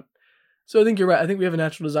figure out. So I think you're right. I think we have a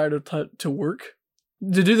natural desire to work,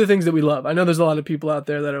 to do the things that we love. I know there's a lot of people out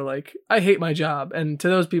there that are like, I hate my job. And to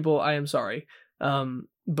those people, I am sorry.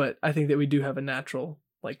 But I think that we do have a natural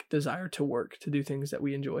like desire to work, to do things that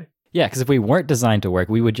we enjoy. Yeah, because if we weren't designed to work,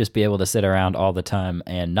 we would just be able to sit around all the time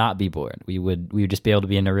and not be bored. We would just be able to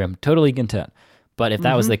be in a room totally content. But if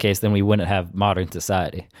that was the case, then we wouldn't have modern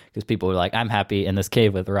society, because people were like, I'm happy in this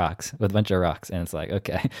cave with rocks, with a bunch of rocks. And it's like,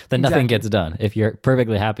 okay, then nothing gets done if you're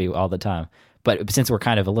perfectly happy all the time. But since we're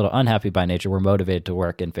kind of a little unhappy by nature, we're motivated to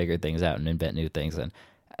work and figure things out and invent new things and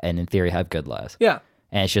in theory have good lives. Yeah.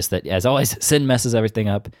 And it's just that, as always, sin messes everything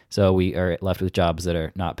up. So we are left with jobs that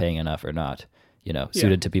are not paying enough or not, you know,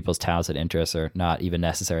 suited to people's talents and interests or not even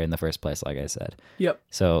necessary in the first place, like I said. Yep.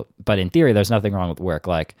 So, but in theory, there's nothing wrong with work.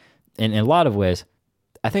 Like in a lot of ways,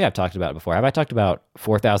 I think I've talked about it before. Have I talked about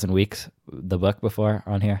 4,000 Weeks, the book, before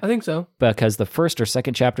on here? I think so. Because the first or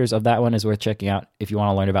second chapters of that one is worth checking out if you want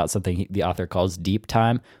to learn about something the author calls deep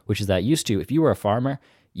time, which is that used to, if you were a farmer,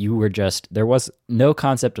 you were just, there was no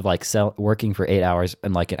concept of like working for 8 hours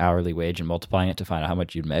and like an hourly wage and multiplying it to find out how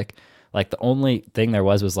much you'd make. Like the only thing there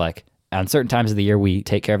was like, on certain times of the year, we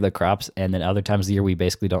take care of the crops, and then other times of the year, we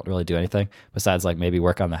basically don't really do anything besides like maybe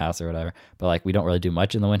work on the house or whatever. But like we don't really do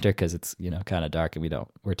much in the winter because it's, you know, kind of dark and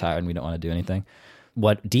we're tired and we don't want to do anything.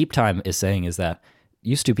 What deep time is saying is that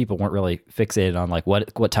used to people weren't really fixated on like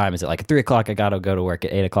what time is it? Like at 3 o'clock, I got to go to work.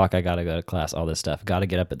 At 8 o'clock, I got to go to class, all this stuff. Got to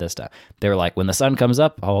get up at this time. They were like, when the sun comes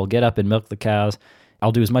up, I'll get up and milk the cows.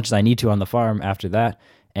 I'll do as much as I need to on the farm after that.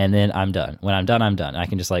 And then I'm done. When I'm done, I'm done. I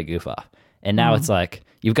can just like goof off. And now it's like,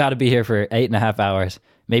 you've got to be here for 8.5 hours.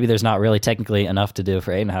 Maybe there's not really technically enough to do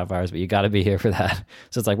for 8.5 hours, but you got to be here for that.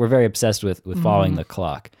 So it's like, we're very obsessed with following the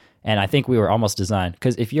clock. And I think we were almost designed,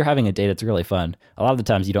 because if you're having a day that's really fun, a lot of the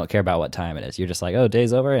times you don't care about what time it is. You're just like, oh,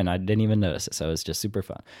 day's over, and I didn't even notice it. So it's just super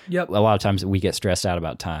fun. Yep. A lot of times we get stressed out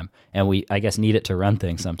about time, and we, I guess, need it to run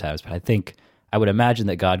things sometimes. But I would imagine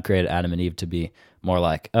that God created Adam and Eve to be more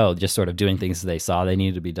like, oh, just sort of doing things they saw they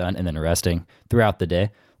needed to be done and then resting throughout the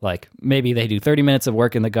day. Like maybe they do 30 minutes of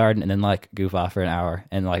work in the garden and then like goof off for an hour,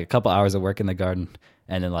 and like a couple hours of work in the garden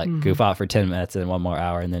and then like goof off for 10 minutes and then one more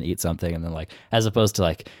hour and then eat something, and then like, as opposed to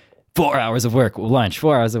like 4 hours of work, lunch,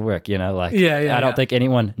 4 hours of work, you know, like I don't think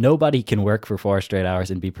nobody can work for 4 straight hours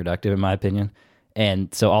and be productive, in my opinion.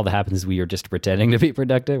 And so all that happens is we are just pretending to be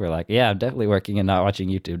productive. We're like, yeah, I'm definitely working and not watching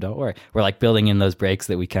YouTube. Don't worry. We're like building in those breaks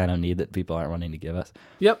that we kind of need that people aren't wanting to give us.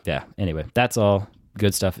 Yep. Yeah. Anyway, that's all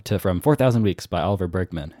good stuff from 4,000 Weeks by Oliver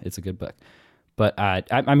Berkman. It's a good book. But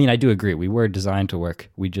I mean, I do agree. We were designed to work.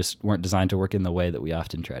 We just weren't designed to work in the way that we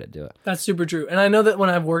often try to do it. That's super true. And I know that when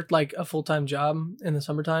I've worked like a full-time job in the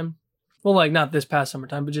summertime, well, like not this past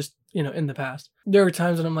summertime, but just, you know, in the past, there were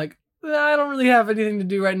times when I'm like, I don't really have anything to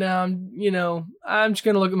do right now. I'm just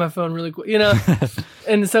going to look at my phone really quick, you know?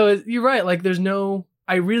 And so you're right. Like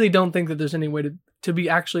I really don't think that there's any way to be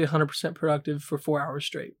actually 100% productive for 4 hours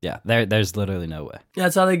straight. Yeah, there's literally no way.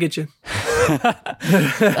 That's how they get you.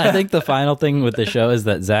 I think the final thing with the show is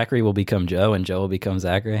that Zachary will become Joe and Joe will become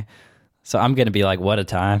Zachary. So I'm going to be like, what a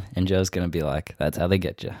time. And Joe's going to be like, that's how they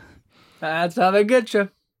get you. That's how they get you.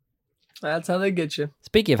 That's how they get you.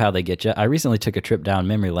 Speaking of how they get you, I recently took a trip down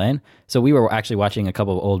memory lane. So we were actually watching a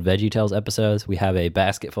couple of old VeggieTales episodes. We have a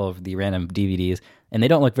basket full of the random DVDs, and they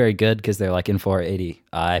don't look very good because they're like in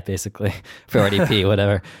 480i, basically, 480p,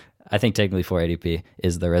 whatever. I think technically 480p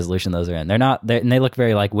is the resolution those are in. And they look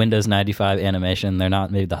very like Windows 95 animation. They're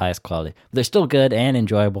not maybe the highest quality. But they're still good and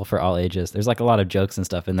enjoyable for all ages. There's like a lot of jokes and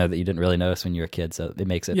stuff in there that you didn't really notice when you were a kid, so it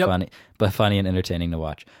makes it funny and entertaining to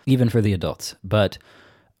watch, even for the adults. But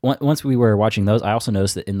once we were watching those, I also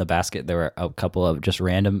noticed that in the basket there were a couple of just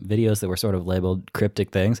random videos that were sort of labeled cryptic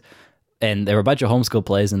things. And there were a bunch of homeschool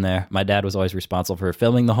plays in there. My dad was always responsible for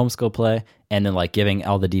filming the homeschool play and then like giving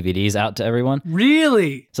all the DVDs out to everyone.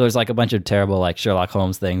 Really? So there's like a bunch of terrible like Sherlock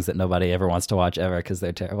Holmes things that nobody ever wants to watch ever because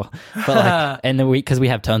they're terrible. But like, and then because we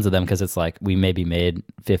have tons of them because it's like we maybe made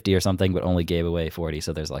 50 or something, but only gave away 40.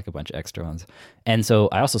 So there's like a bunch of extra ones. And so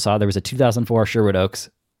I also saw there was a 2004 Sherwood Oaks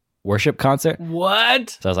worship concert.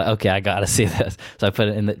 What? So I was like, okay, I gotta see this. So I put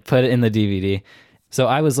it in the DVD. So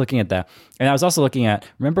I was looking at that, and I was also looking at,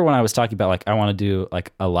 remember when I was talking about like I want to do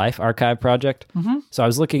like a Life Archive project? Mm-hmm. So I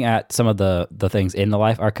was looking at some of the things in the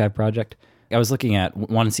Life Archive project. I was looking at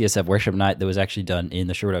one CSF worship night that was actually done in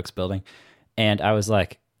the Sherwood Oaks building, and I was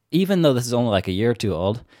like, even though this is only like a year or two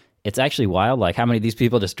old, it's actually wild, like how many of these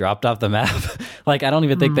people just dropped off the map. Like I don't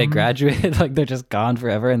even think they graduated, like they're just gone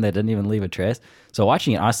forever and they didn't even leave a trace. So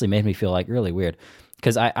watching it honestly made me feel like really weird,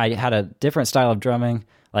 because I had a different style of drumming.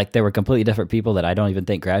 Like there were completely different people that I don't even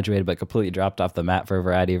think graduated, but completely dropped off the map for a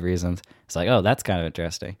variety of reasons. It's like, oh, that's kind of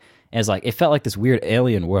interesting. And it's like, it felt like this weird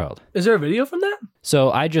alien world. Is there a video from that? So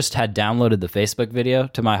I just had downloaded the Facebook video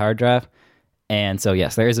to my hard drive. And so,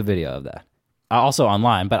 yes, there is a video of that. Also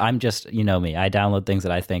online, but I'm just, you know me, I download things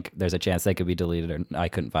that I think there's a chance they could be deleted or I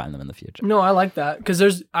couldn't find them in the future. No, I like that. Because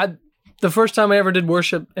the first time I ever did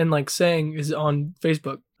worship and like sang is on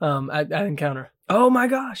Facebook at Encounter. Oh my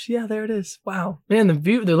gosh. Yeah, there it is. Wow. Man,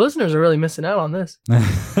 the listeners are really missing out on this.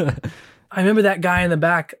 I remember that guy in the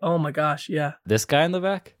back. Oh my gosh. Yeah. This guy in the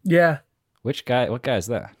back? Yeah. Which guy? What guy is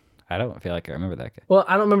that? I don't feel like I remember that guy. Well,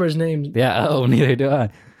 I don't remember his name. Yeah. Oh, neither do I.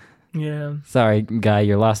 Yeah. Sorry, guy.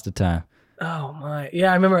 You're lost to time. Oh my.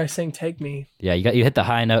 Yeah, I remember I sang Take Me. Yeah, you hit the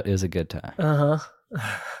high note. It was a good time. Uh-huh.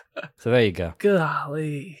 So there you go.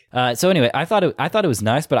 Golly. So anyway, I thought it was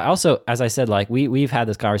nice, but I also, as I said, like we've had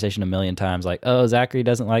this conversation a million times, like, oh, Zachary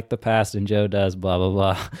doesn't like the past and Joe does, blah blah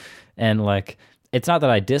blah, and like it's not that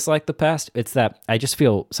I dislike the past, it's that I just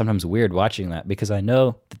feel sometimes weird watching that, because I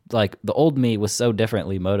know like the old me was so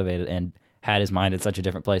differently motivated and had his mind in such a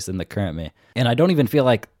different place than the current me, and I don't even feel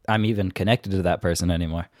like I'm even connected to that person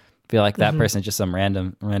anymore. I feel like that person is just some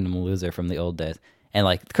random loser from the old days, and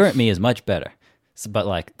like the current me is much better. But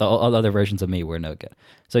like the other versions of me were no good.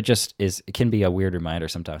 So it can be a weird reminder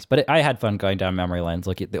sometimes. But I had fun going down memory lanes,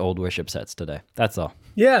 looking at the old worship sets today. That's all.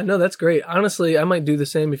 Yeah, no, that's great. Honestly, I might do the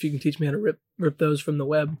same if you can teach me how to rip those from the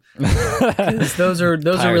web. 'Cause those are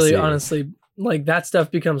really, honestly, like that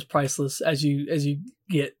stuff becomes priceless as you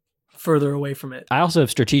get further away from it. I also have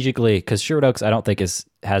strategically, because Sherwood Oaks, I don't think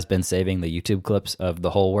has been saving the YouTube clips of the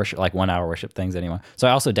whole worship, like 1 hour worship things anymore. So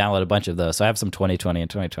I also download a bunch of those. So I have some 2020 and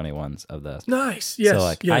 2021s of those. Nice. Yes. So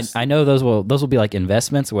like yes. I know those will be like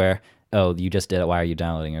investments where, oh, you just did it. Why are you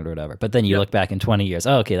downloading it or whatever? But then you look back in 20 years.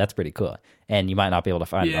 Oh, okay, that's pretty cool. And you might not be able to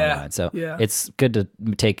find it online. So it's good to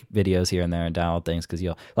take videos here and there and download things, because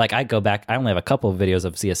I go back. I only have a couple of videos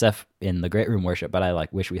of CSF in the Great Room worship, but I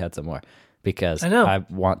like wish we had some more, because I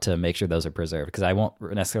want to make sure those are preserved, because I won't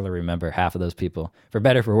necessarily remember half of those people. For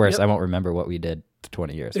better or for worse, I won't remember what we did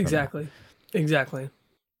 20 years Exactly.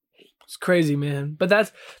 It's crazy, man. But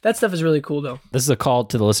that stuff is really cool, though. This is a call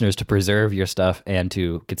to the listeners to preserve your stuff and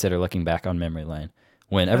to consider looking back on memory lane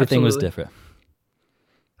when everything was different.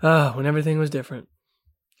 When everything was different.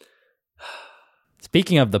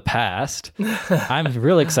 Speaking of the past, I'm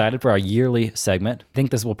really excited for our yearly segment. I think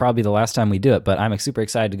this will probably be the last time we do it, but I'm super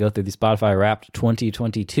excited to go through the Spotify Wrapped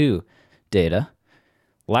 2022 data.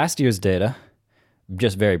 Last year's data,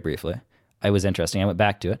 just very briefly, it was interesting. I went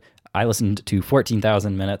back to it. I listened to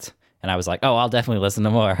 14,000 minutes, and I was like, oh, I'll definitely listen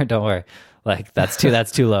to more. Don't worry. Like, that's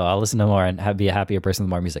too low. I'll listen to more and be a happier person with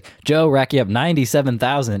more music. Joe racking up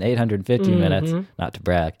 97,850 minutes. Not to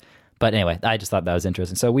brag. But anyway, I just thought that was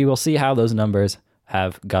interesting. So we will see how those numbers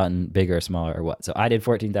have gotten bigger or smaller or what. So I did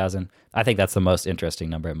 14,000. I think that's the most interesting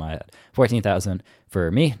number in my head. 14,000 for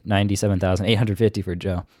me, 97,850 for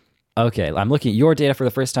Joe. Okay, I'm looking at your data for the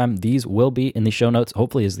first time. These will be in the show notes,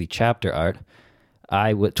 hopefully as the chapter art.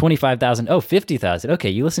 25,000. Oh, 50,000. Okay,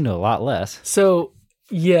 you listen to a lot less. So,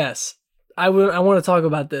 yes, I want to talk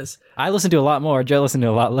about this. I listen to a lot more. Joe listened to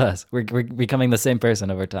a lot less. We're becoming the same person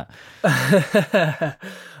over time.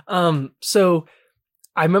 So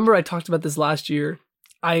I remember I talked about this last year.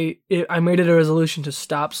 I made it a resolution to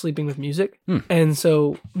stop sleeping with music. And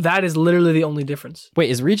so that is literally the only difference. Wait,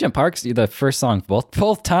 is Regent Parks the first song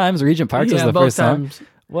both times? Regent Parks was the first times. Song?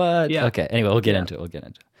 What? Yeah. Okay, anyway, we'll get into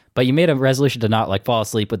it. But you made a resolution to not like fall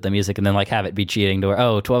asleep with the music and then like have it be cheating to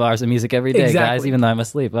where, 12 hours of music every day, guys, even though I'm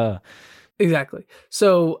asleep. Oh. Exactly.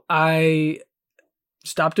 So I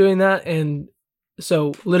stopped doing that, and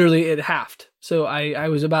so literally it halved. So I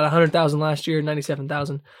was about 100,000 last year,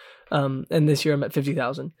 97,000. And this year I'm at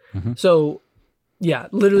 50,000. So yeah,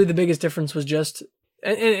 literally the biggest difference was just,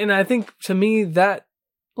 and I think to me that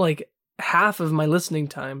like half of my listening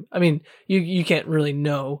time, I mean, you can't really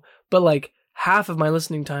know, but like half of my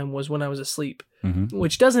listening time was when I was asleep,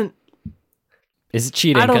 which doesn't, is it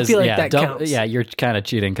cheating? I don't feel like that counts. Yeah, you're kind of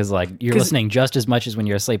cheating because like you're listening just as much as when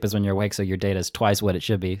you're asleep as when you're awake, so your data is twice what it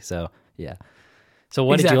should be. So yeah. So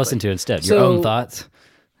what did you listen to instead? Your own thoughts?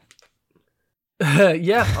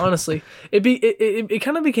 Yeah, honestly, it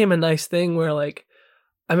kind of became a nice thing where like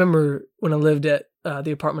I remember when I lived at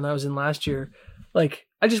the apartment I was in last year, like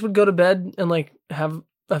I just would go to bed and like have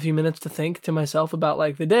a few minutes to think to myself about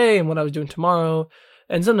like the day and what I was doing tomorrow.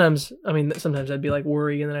 And sometimes I'd be like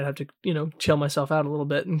worry, and then I'd have to, chill myself out a little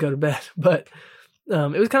bit and go to bed. But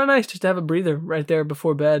it was kind of nice just to have a breather right there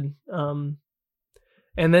before bed. And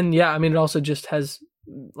then, yeah, I mean, it also just has,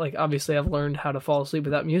 like, obviously I've learned how to fall asleep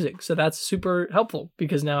without music. So that's super helpful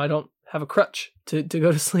because now I don't have a crutch to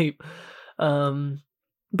go to sleep.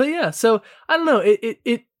 But yeah, so I don't know.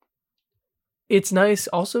 It's nice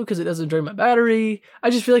also because it doesn't drain my battery. I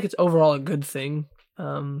just feel like it's overall a good thing.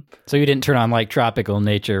 So you didn't turn on like tropical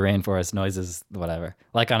nature, rainforest noises, whatever,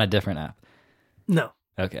 like on a different app? No.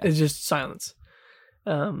 Okay. It's just silence.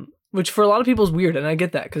 Which for a lot of people is weird, and I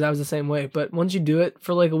get that because I was the same way. But once you do it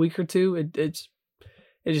for like a week or two, it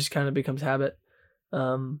just kind of becomes habit.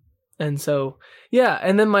 And so, yeah.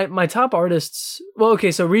 And then my top artists, well,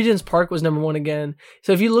 okay, so Regent's Park was number 1 again.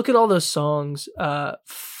 So if you look at all those songs,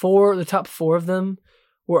 the top 4 of them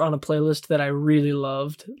were on a playlist that I really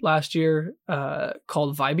loved last year,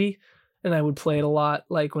 called Vibey. And I would play it a lot,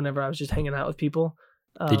 like whenever I was just hanging out with people.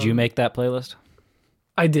 Did you make that playlist?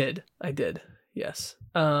 I did. Yes.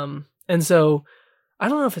 And so I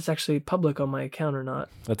don't know if it's actually public on my account or not.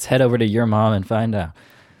 Let's head over to your mom and find out.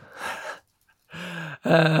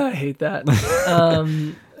 I hate that.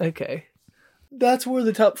 Okay. That's where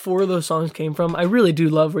the top 4 of those songs came from. I really do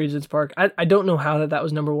love Regent's Park. I don't know how that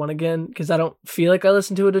was number 1 again, because I don't feel like I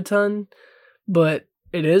listen to it a ton, but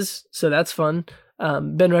it is, so that's fun.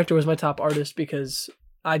 Ben Rector was my top artist because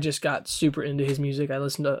I just got super into his music. I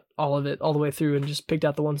listened to all of it all the way through and just picked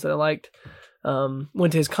out the ones that I liked.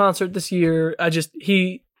 Went to his concert this year. That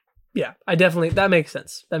makes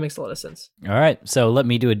sense. That makes a lot of sense. All right, so let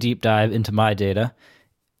me do a deep dive into my data.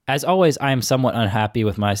 As always, I am somewhat unhappy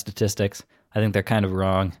with my statistics. I think they're kind of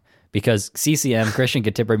wrong because CCM, Christian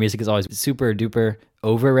contemporary music, is always super duper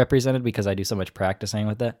overrepresented because I do so much practicing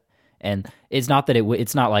with it. And it's not that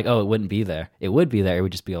it's not like, oh, it wouldn't be there. It would be there. It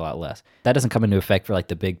would just be a lot less. That doesn't come into effect for like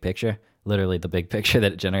the big picture, literally the big picture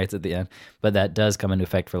that it generates at the end. But that does come into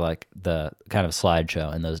effect for like the kind of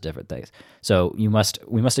slideshow and those different things. So we must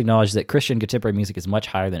acknowledge that Christian contemporary music is much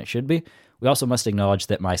higher than it should be. We also must acknowledge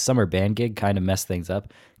that my summer band gig kind of messed things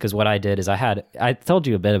up because what I did is I told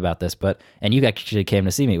you a bit about this, and you actually came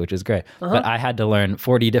to see me, which is great. Uh-huh. But I had to learn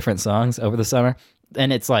 40 different songs over the summer,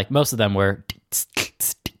 and it's like most of them were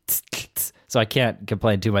so I can't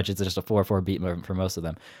complain too much. It's just a 4/4 beat movement for most of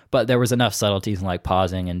them. But there was enough subtleties and like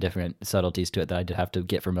pausing and different subtleties to it that I did have to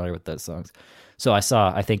get familiar with those songs. So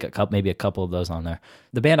I think maybe a couple of those on there.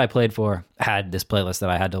 The band I played for had this playlist that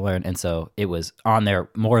I had to learn, and so it was on there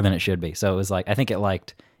more than it should be. So it was like, I think it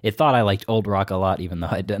thought I liked old rock a lot, even though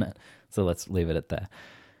I didn't. So let's leave it at that.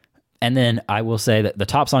 And then I will say that the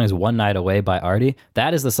top song is One Night Away by Artie.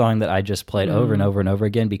 That is the song that I just played over and over and over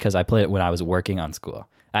again because I played it when I was working on school.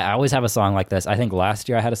 I always have a song like this. I think last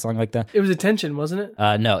year I had a song like that. It was Attention, wasn't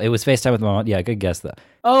it? No, it was FaceTime with my mom. Yeah, good guess though.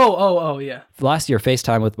 Oh, yeah. Last year,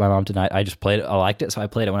 FaceTime with my mom tonight, I just played it. I liked it, so I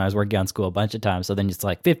played it when I was working on school a bunch of times. So then it's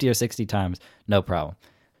like 50 or 60 times, no problem.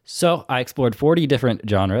 So I explored 40 different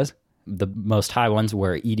genres. The most high ones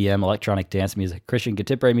were EDM, electronic dance music, Christian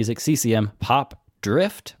contemporary music, CCM, pop,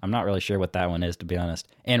 drift. I'm not really sure what that one is, to be honest.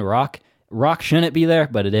 And rock. Rock shouldn't be there,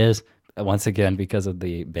 but it is. Once again, because of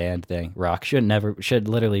the band thing, rock should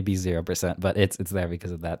literally be 0%, but it's there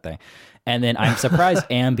because of that thing. And then I'm surprised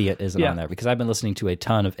ambient isn't on there because I've been listening to a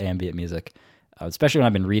ton of ambient music, especially when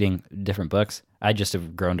I've been reading different books. I just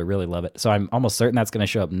have grown to really love it. So I'm almost certain that's going to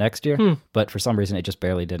show up next year, but for some reason it just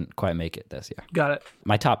barely didn't quite make it this year. Got it.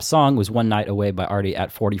 My top song was One Night Away by Artie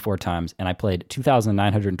at 44 times, and I played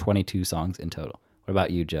 2,922 songs in total. What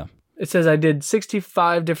about you, Joe? It says I did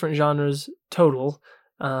 65 different genres total.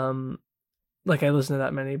 Like I listened to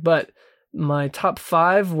that many, but my top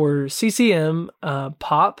 5 were CCM,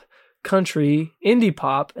 pop, country, indie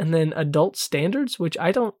pop, and then adult standards, which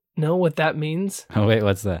I don't know what that means. Oh wait,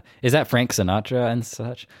 what's that? Is that Frank Sinatra and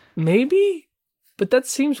such? Maybe, but that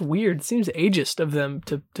seems weird. It seems ageist of them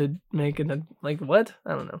to make it like what?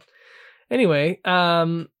 I don't know. Anyway,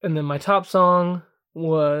 and then my top song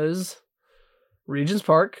was Regent's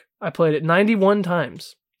Park. I played it 91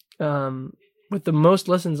 times. With the most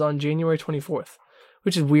listens on January 24th,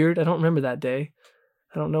 which is weird. I don't remember that day.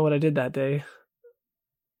 I don't know what I did that day.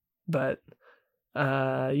 But,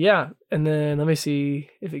 yeah. And then let me see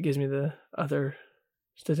if it gives me the other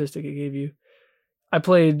statistic it gave you. I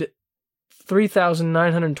played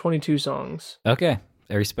 3,922 songs. Okay.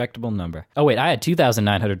 A respectable number. Oh, wait. I had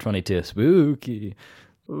 2,922. Spooky.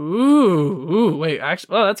 Ooh, wait,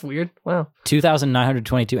 actually, oh, that's weird. Wow.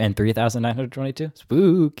 2,922 and 3,922.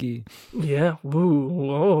 Spooky. Yeah. Woo.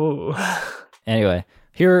 Whoa. Anyway,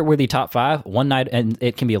 here were the top 5. One Night, and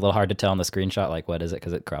it can be a little hard to tell on the screenshot, like what is it,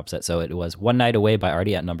 because it crops it. So it was One Night Away by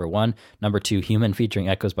Artie at number 1. Number 2, Human featuring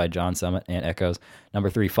Echoes by John Summit and Echoes. Number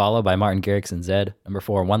 3, Follow by Martin Garrix and Zed. Number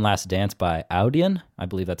 4, One Last Dance by Audion. I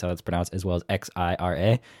believe that's how it's pronounced, as well as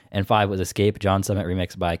XIRA. And 5 was Escape, John Summit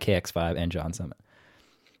remix by KX5 and John Summit.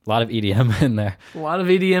 A lot of EDM in there. A lot of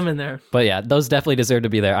EDM in there. But yeah, those definitely deserve to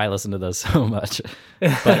be there. I listen to those so much.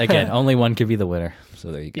 But again, only one could be the winner.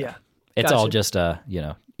 So there you go. Yeah. It's Gotcha. all just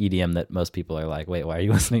EDM that most people are like, wait, why are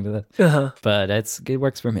you listening to that? Uh-huh. But it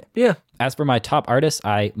works for me. Yeah. As for my top artists,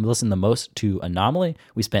 I listen the most to Anomaly.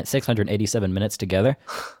 We spent 687 minutes together,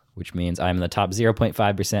 which means I'm in the top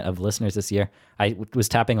 0.5% of listeners this year. I was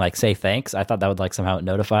tapping like say thanks. I thought that would like somehow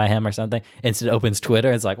notify him or something. Instead it opens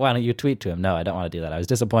Twitter. It's like, why don't you tweet to him? No, I don't want to do that. I was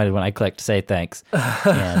disappointed when I clicked say thanks.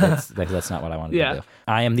 And that's not what I wanted to do.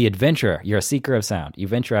 I am the adventurer. You're a seeker of sound. You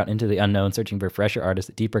venture out into the unknown, searching for fresher artists,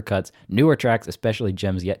 deeper cuts, newer tracks, especially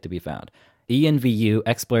gems yet to be found. ENVU,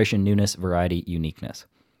 exploration, newness, variety, uniqueness.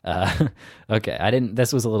 Okay,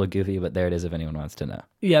 this was a little goofy, but there it is if anyone wants to know.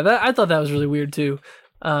 Yeah, I thought that was really weird too.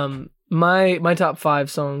 My top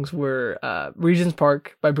 5 songs were Regent's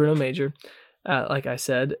Park by Bruno Major, like I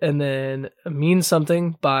said, and then Mean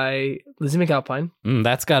Something by Lizzie McAlpine.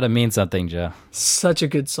 That's got to mean something, Joe. Such a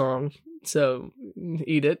good song, so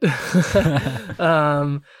eat it.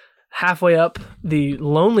 Halfway Up, the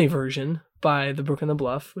Lonely Version by The Brook and the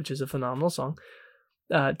Bluff, which is a phenomenal song.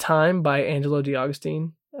 Time by Angelo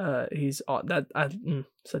D'Agostino. So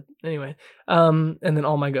anyway, and then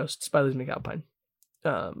All My Ghosts by Lizzie McAlpine.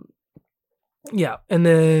 Yeah, and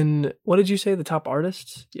then what did you say? The top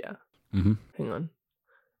artists? Yeah. Mm-hmm. Hang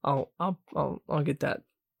on, I'll get that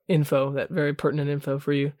info, that very pertinent info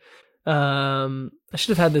for you. I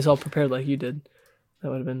should have had this all prepared like you did. That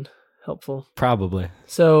would have been helpful. Probably.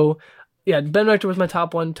 So, yeah, Ben Rector was my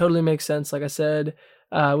top one. Totally makes sense. Like I said,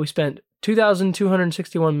 we spent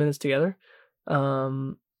 2,261 minutes together.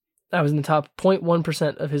 I was in the top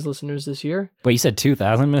 0.1% of his listeners this year. Wait, you said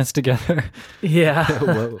 2,000 minutes together? Yeah.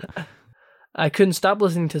 Whoa. I couldn't stop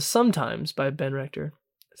listening to Sometimes by Ben Rector.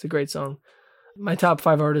 It's a great song. My top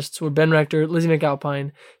 5 artists were Ben Rector, Lizzie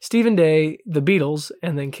McAlpine, Stephen Day, The Beatles,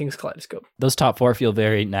 and then King's Kaleidoscope. Those top 4 feel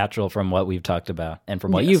very natural from what we've talked about. And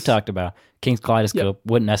from what you've talked about, King's Kaleidoscope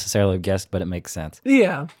wouldn't necessarily have guessed, but it makes sense.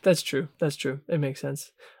 Yeah, that's true. It makes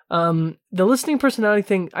sense. The listening personality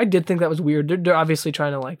thing, I did think that was weird. They're obviously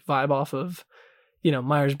trying to like vibe off of,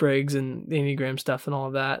 Myers-Briggs and the Enneagram stuff and all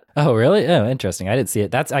of that. Oh, really? Oh, interesting. I didn't see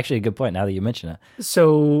it. That's actually a good point now that you mention it.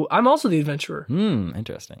 So I'm also the adventurer.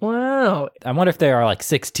 Interesting. Wow. I wonder if there are like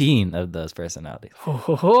 16 of those personalities.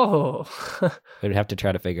 We'd have to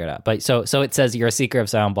try to figure it out. But so it says you're a seeker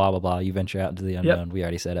of sound, blah, blah, blah. You venture out into the unknown. Yep. We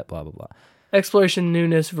already said it, blah, blah, blah. Exploration,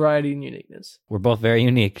 newness, variety, and uniqueness. We're both very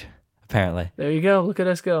unique. Apparently. There you go. Look at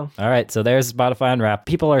us go. All right. So there's Spotify Unwrapped.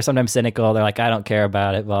 People are sometimes cynical. They're like, I don't care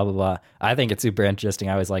about it, blah, blah, blah. I think it's super interesting.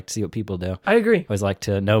 I always like to see what people do. I agree. I always like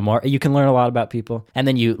to know more. You can learn a lot about people. And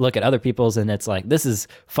then you look at other people's and it's like, this is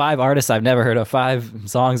 5 artists I've never heard of, 5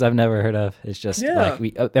 songs I've never heard of. It's just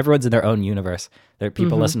like everyone's in their own universe. There are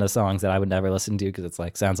people listen to songs that I would never listen to because it's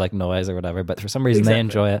like, sounds like noise or whatever. But for some reason they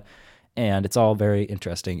enjoy it. And it's all very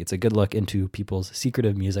interesting. It's a good look into people's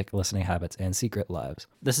secretive music listening habits and secret lives.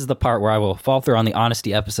 This is the part where I will fall through on the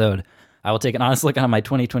honesty episode. I will take an honest look at how my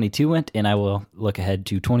 2022 went, and I will look ahead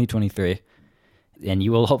to 2023. And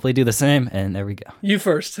you will hopefully do the same, and there we go. You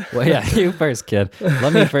first. Well, yeah, you first, kid.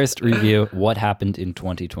 Let me first review what happened in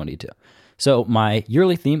 2022. So my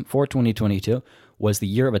yearly theme for 2022 was the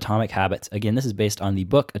Year of Atomic Habits. Again, this is based on the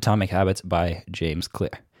book Atomic Habits by James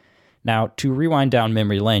Clear. Now, to rewind down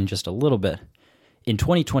memory lane just a little bit, in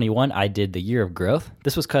 2021, I did the Year of Growth.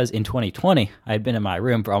 This was because in 2020, I had been in my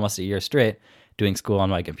room for almost a year straight, doing school on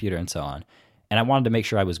my computer and so on. And I wanted to make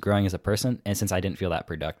sure I was growing as a person, and since I didn't feel that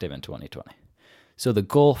productive in 2020. So the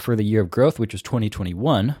goal for the Year of Growth, which was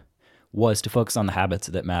 2021, was to focus on the habits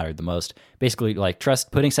that mattered the most. Basically, like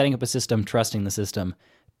setting up a system, trusting the system,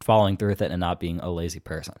 following through with it, and not being a lazy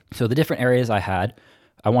person. So the different areas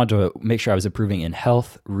I wanted to make sure I was improving in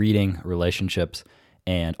health, reading, relationships,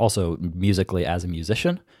 and also musically as a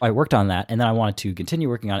musician. I worked on that, and then I wanted to continue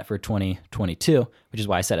working on it for 2022, which is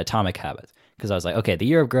why I said Atomic Habits, because I was like, okay, the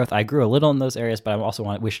Year of Growth, I grew a little in those areas, but I also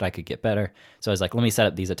wished I could get better. So I was like, let me set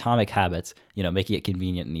up these Atomic Habits, making it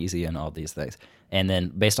convenient and easy and all these things. And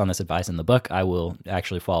then based on this advice in the book, I will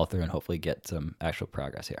actually follow through and hopefully get some actual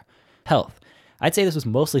progress here. Health. I'd say this was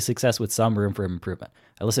mostly success with some room for improvement.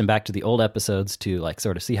 I listened back to the old episodes to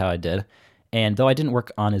sort of see how I did. And though I didn't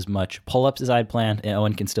work on as much pull-ups as I had planned, and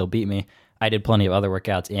Owen can still beat me, I did plenty of other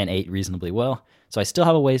workouts and ate reasonably well. So I still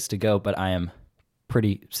have a ways to go, but I am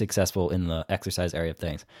pretty successful in the exercise area of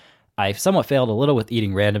things. I somewhat failed a little with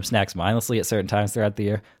eating random snacks mindlessly at certain times throughout the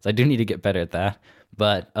year, so I do need to get better at that.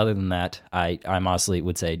 But other than that, I honestly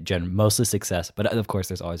would say mostly success, but of course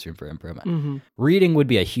there's always room for improvement. Mm-hmm. Reading would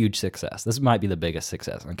be a huge success. This might be the biggest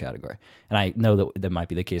success in the category. And I know that might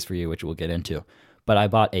be the case for you, which we'll get into. But I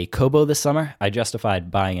bought a Kobo this summer. I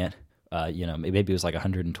justified buying it. Maybe it was like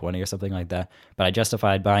 120 or something like that. But I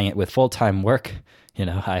justified buying it with full-time work.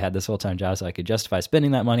 I had this full-time job, so I could justify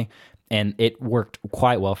spending that money. And it worked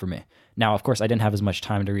quite well for me. Now, of course, I didn't have as much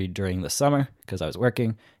time to read during the summer because I was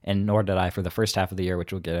working, and nor did I for the first half of the year,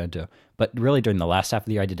 which we'll get into. But really, during the last half of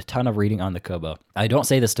the year, I did a ton of reading on the Kobo. I don't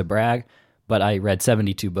say this to brag, but I read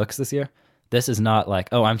 72 books this year. This is not like,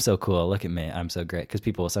 oh, I'm so cool, look at me, I'm so great. Because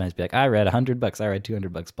people will sometimes be like, I read 100 books, I read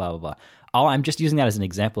 200 books, blah, blah, blah. I'm just using that as an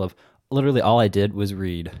example of literally all I did was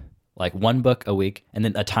read like one book a week and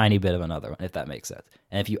then a tiny bit of another one, if that makes sense.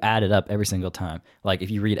 And if you add it up every single time, like if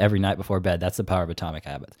you read every night before bed, that's the power of Atomic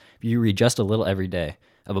Habits. If you read just a little every day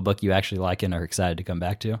of a book you actually like and are excited to come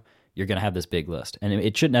back to, you're going to have this big list. And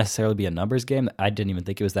it shouldn't necessarily be a numbers game. I didn't even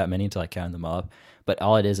think it was that many until I counted them all up. But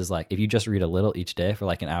all it is like, if you just read a little each day for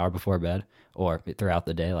like an hour before bed or throughout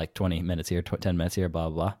the day, like 20 minutes here, 10 minutes here, blah,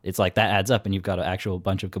 blah, blah. It's like that adds up and you've got an actual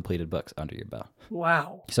bunch of completed books under your belt.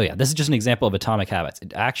 Wow. So yeah, this is just an example of Atomic Habits.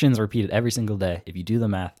 Actions repeated every single day. If you do the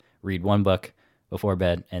math, read one book before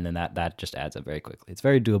bed, and then that just adds up very quickly. It's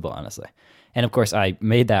very doable, honestly. And of course, I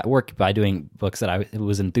made that work by doing books that I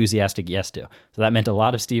was enthusiastic yes to. So that meant a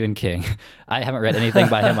lot of Stephen King. I haven't read anything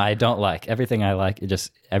by him I don't like. Everything I like,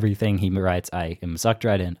 everything he writes, I am sucked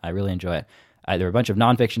right in. I really enjoy it. There were a bunch of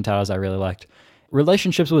nonfiction titles I really liked.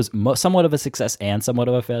 Relationships was somewhat of a success and somewhat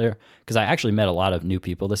of a failure because I actually met a lot of new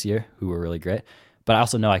people this year who were really great. But I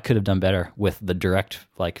also know I could have done better with the direct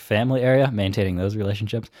family area, maintaining those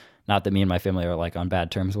relationships. Not that me and my family are on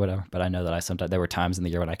bad terms or whatever, but I know that there were times in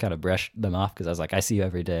the year when I kind of brushed them off because I was like, I see you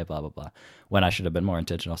every day, blah, blah, blah, when I should have been more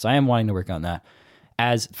intentional. So I am wanting to work on that.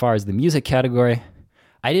 As far as the music category,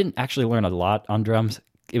 I didn't actually learn a lot on drums.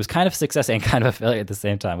 It was kind of success and kind of a failure at the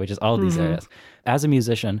same time, which is all of these areas. As a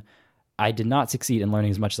musician, I did not succeed in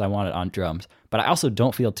learning as much as I wanted on drums, but I also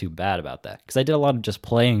don't feel too bad about that because I did a lot of just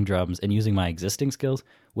playing drums and using my existing skills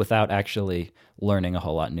without actually learning a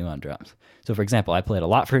whole lot new on drums. So for example, I played a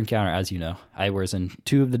lot for Encounter, as you know. I was in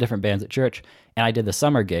 2 of the different bands at church, and I did the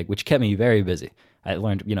summer gig, which kept me very busy. I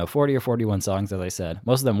learned, 40 or 41 songs, as I said.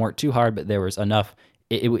 Most of them weren't too hard, but there was enough.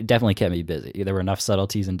 It definitely kept me busy. There were enough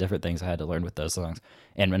subtleties and different things I had to learn with those songs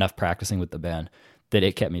and enough practicing with the band that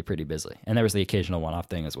it kept me pretty busy. And there was the occasional one-off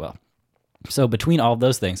thing as well. So between all of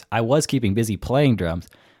those things, I was keeping busy playing drums,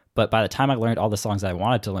 but by the time I learned all the songs I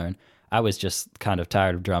wanted to learn, I was just kind of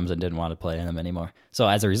tired of drums and didn't want to play them anymore. So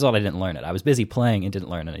as a result, I didn't learn it. I was busy playing and didn't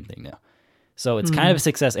learn anything new. So it's kind of a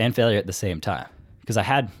success and failure at the same time because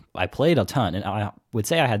I played a ton, and I would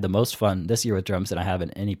say I had the most fun this year with drums than I have in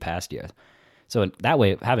any past years. So in that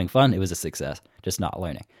way, having fun, it was a success, just not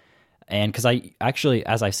learning. And because I actually,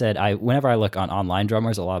 as I said, whenever I look on online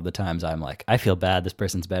drummers, a lot of the times I'm like, I feel bad, this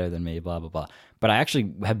person's better than me, blah, blah, blah. But I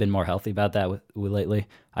actually have been more healthy about that lately.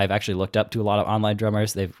 I've actually looked up to a lot of online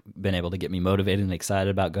drummers. They've been able to get me motivated and excited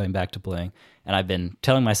about going back to playing. And I've been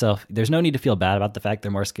telling myself, there's no need to feel bad about the fact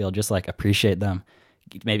they're more skilled, just appreciate them.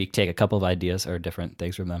 Maybe take a couple of ideas or different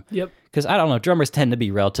things from them. Yep. Because I don't know, drummers tend to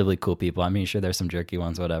be relatively cool people. I mean, sure, there's some jerky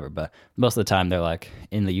ones, whatever, but most of the time they're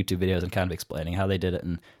in the YouTube videos and kind of explaining how they did it,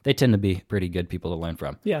 and they tend to be pretty good people to learn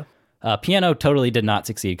from. Yeah. Piano totally did not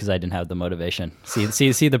succeed because I didn't have the motivation.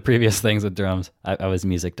 See the previous things with drums. I was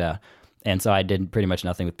musicked out, and so I did pretty much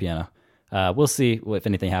nothing with piano. We'll see if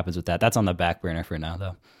anything happens with that. That's on the back burner for now,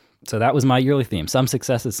 though. So that was my yearly theme. Some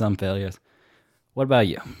successes, some failures. What about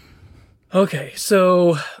you? Okay,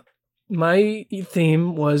 so my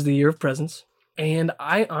theme was the Year of Presence, and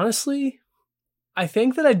I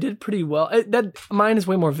think that I did pretty well. That mine is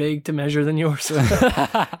way more vague to measure than yours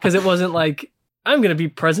because it wasn't I'm going to be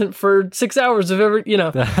present for 6 hours of every,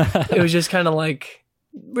 it was just kind of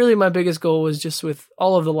really my biggest goal was just with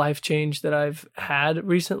all of the life change that I've had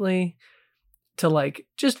recently to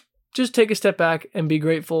just take a step back and be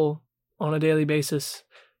grateful on a daily basis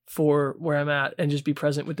for where I'm at and just be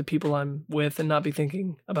present with the people I'm with and not be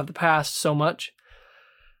thinking about the past so much.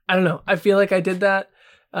 I don't know. I feel like I did that.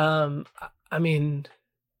 I mean,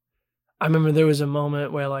 I remember there was a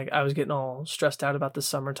moment where I was getting all stressed out about the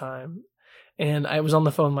summertime, and I was on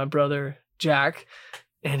the phone with my brother, Jack,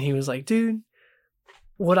 and he was like, dude,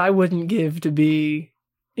 what I wouldn't give to be,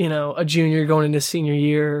 a junior going into senior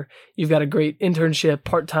year. You've got a great internship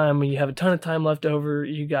part-time when you have a ton of time left over.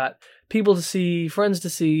 You got people to see, friends to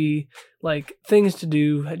see, like things to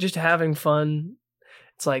do, just having fun.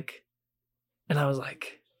 It's like, and I was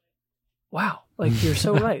like, wow, like you're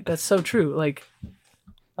so right. That's so true. Like,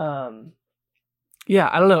 yeah,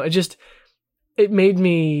 I don't know. It made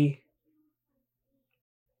me,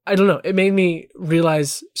 I don't know. It made me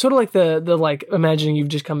realize sort of like the like imagining you've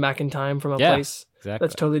just come back in time from a place exactly.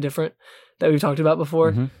 that's totally different that we've talked about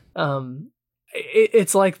before. Mm-hmm.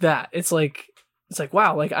 It's like that. It's like,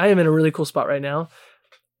 wow, like I am in a really cool spot right now.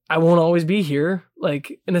 I won't always be here.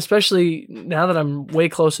 Like, and especially now that I'm way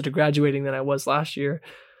closer to graduating than I was last year,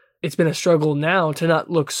 it's been a struggle now to not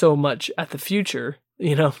look so much at the future,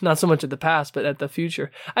 not so much at the past, but at the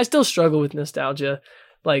future. I still struggle with nostalgia,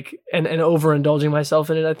 like, and overindulging myself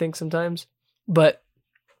in it, I think sometimes, but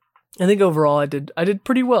I think overall I did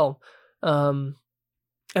pretty well. And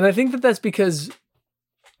I think that's because,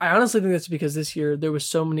 I honestly think that's because this year there was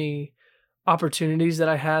so many opportunities that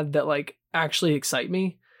I had that like actually excite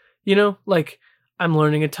me, like I'm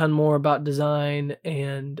learning a ton more about design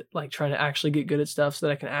and like trying to actually get good at stuff so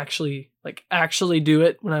that I can actually do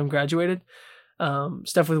it when I'm graduated.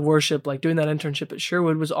 Stuff with worship, like doing that internship at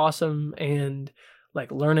Sherwood was awesome. And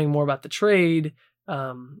like learning more about the trade,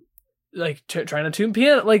 like trying to tune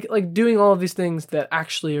piano, like doing all of these things that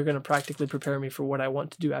actually are going to practically prepare me for what I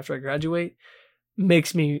want to do after I graduate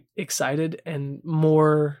makes me excited and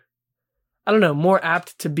more, I don't know, more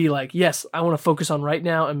apt to be like, yes, I want to focus on right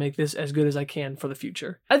now and make this as good as I can for the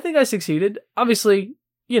future. I think I succeeded. Obviously,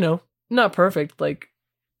 not perfect. Like,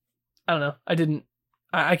 I don't know.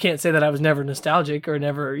 I can't say that I was never nostalgic or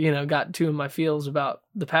never, got too in my feels about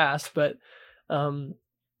the past, but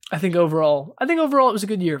I think overall it was a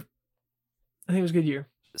good year. I think it was a good year.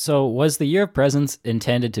 So was the year of presence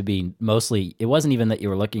intended to be mostly, it wasn't even that you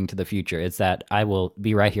were looking to the future. It's that I will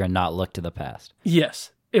be right here and not look to the past.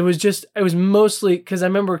 Yes. It was mostly because I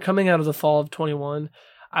remember coming out of the fall of 21,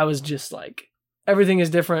 I was just like, everything is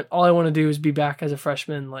different. All I want to do is be back as a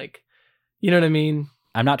freshman. Like, you know what I mean?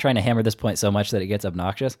 I'm not trying to hammer this point so much that it gets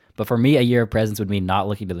obnoxious, but for me, a year of presence would mean not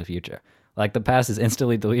looking to the future. Like the past is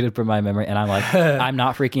instantly deleted from my memory, and I'm like, I'm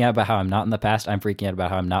not freaking out about how I'm not in the past. I'm freaking out about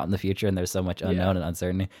how I'm not in the future, and there's so much unknown and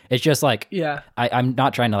uncertainty. It's just like, I'm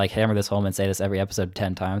not trying to like hammer this home and say this every episode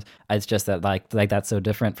 10 times. It's just that like that's so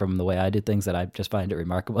different from the way I do things that I just find it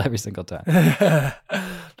remarkable every single time.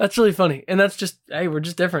 That's really funny, and that's just, hey, we're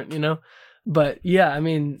just different, But yeah, I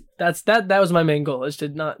mean, that was my main goal, is to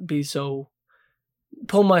not be so,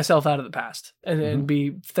 pull myself out of the past and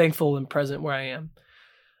be thankful and present where I am.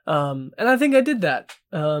 And I think I did that.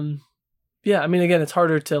 Yeah, I mean, again, it's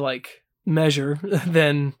harder to like measure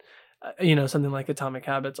than, something like Atomic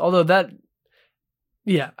Habits. Although I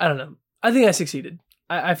don't know. I think I succeeded.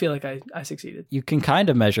 I feel like I succeeded. You can kind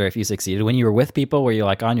of measure if you succeeded. When you were with people where you're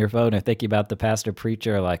like on your phone or thinking about the pastor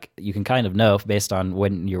preacher, like you can kind of know based on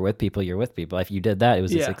when you're with people, you're with people. If you did that, it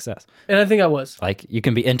was a success. And I think I was. Like you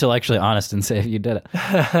can be intellectually honest and say if you did it.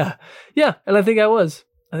 Yeah, and I think I was.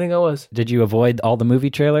 Did you avoid all the movie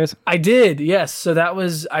trailers? I did, yes. So that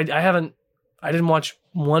was, I didn't watch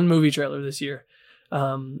one movie trailer this year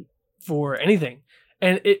for anything.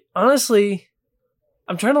 And it honestly,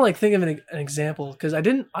 I'm trying to like think of an example, because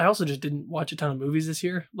I also just didn't watch a ton of movies this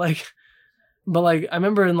year. Like, but like I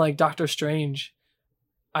remember in like Doctor Strange,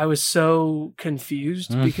 I was so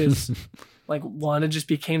confused because like Wanda just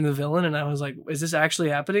became the villain, and I was like, is this actually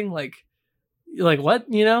happening? Like what,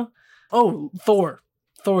 Oh,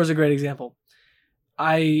 Thor is a great example.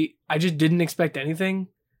 I just didn't expect anything,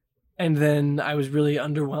 and then I was really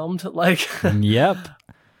underwhelmed. Like, yep.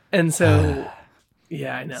 And so,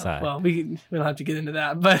 yeah, I know. Sorry. Well, we don't have to get into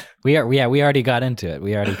that, but we already got into it.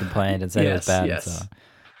 We already complained and said it was bad. Yes. So.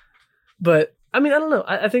 But I mean, I don't know.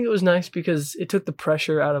 I think it was nice because it took the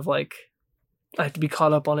pressure out of like, I have to be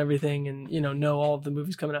caught up on everything and know all of the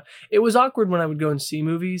movies coming out. It was awkward when I would go and see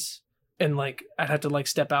movies, and like I'd have to like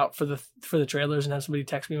step out for the trailers and have somebody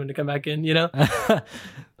text me when to come back in,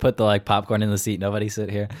 Put the like popcorn in the seat, nobody sit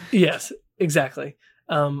here. Yes, exactly.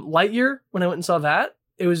 Lightyear, when I went and saw that,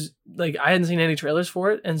 it was like I hadn't seen any trailers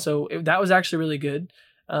for it, and so that was actually really good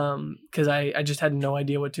because I just had no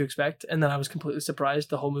idea what to expect, and then I was completely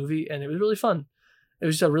surprised the whole movie, and it was really fun. It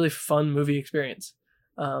was just a really fun movie experience.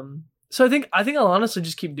 So I think I'll honestly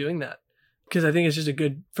just keep doing that, because I think it's just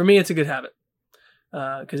for me it's a good habit.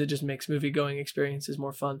 Because it just makes movie going experiences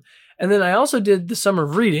more fun. And then I also did the summer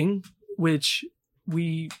of reading, which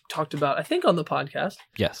we talked about, I think, on the podcast.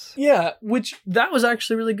 Yes. Yeah, which that was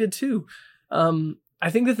actually really good too. I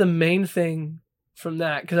think that the main thing from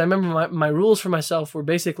that, because I remember my rules for myself were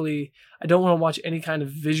basically I don't want to watch any kind of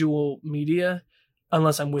visual media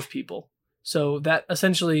unless I'm with people. So that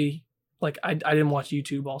essentially, like, I didn't watch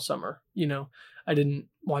YouTube all summer. I didn't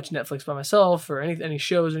watch Netflix by myself or any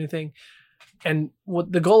shows or anything. And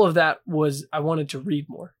what the goal of that was, I wanted to read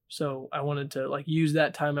more. So I wanted to like use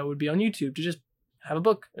that time I would be on YouTube to just have a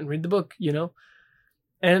book and read the book,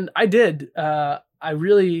 And I did. I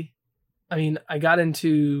got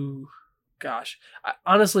into,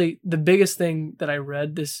 honestly, the biggest thing that I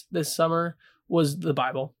read this summer was the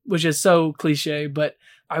Bible, which is so cliche, but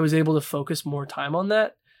I was able to focus more time on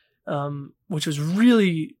that, which was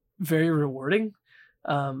really very rewarding,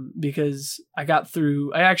 because I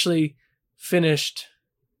actually finished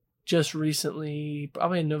just recently,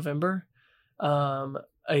 probably in November, a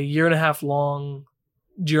 1.5 year long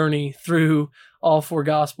journey through all 4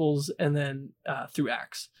 Gospels and then through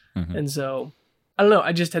Acts. Mm-hmm. And so, I don't know,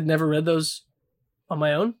 I just had never read those on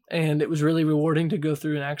my own, and it was really rewarding to go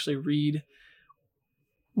through and actually read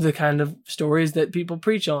the kind of stories that people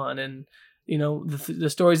preach on, and the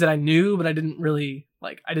stories that I knew but I didn't really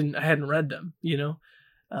like. I hadn't read them,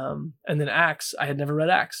 and then Acts, I had never read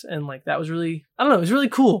Acts, and like that was really, I don't know, it was really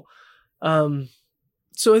cool.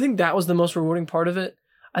 So I think that was the most rewarding part of it.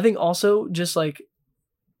 I think also just like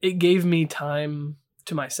it gave me time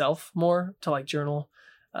to myself more, to like journal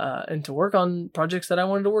and to work on projects that I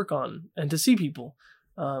wanted to work on and to see people.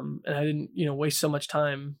 And I didn't, waste so much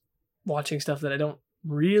time watching stuff that I don't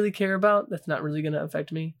really care about, that's not really going to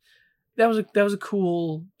affect me. That was a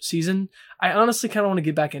cool season. I honestly kind of want to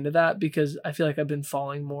get back into that because I feel like I've been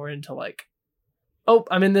falling more into like, oh,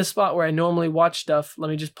 I'm in this spot where I normally watch stuff. Let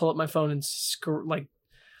me just pull up my phone and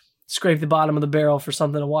scrape the bottom of the barrel for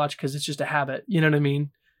something to watch because it's just a habit. You know what I mean?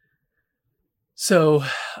 So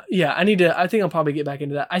yeah, I think I'll probably get back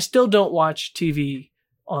into that. I still don't watch TV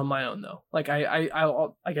on my own though. Like I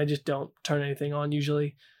just don't turn anything on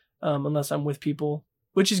usually, unless I'm with people,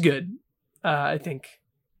 which is good. I think.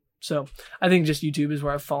 So I think just YouTube is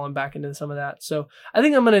where I've fallen back into some of that. So I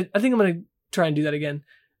think I'm gonna try and do that again.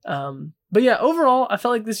 But yeah, overall, I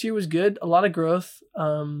felt like this year was good. A lot of growth.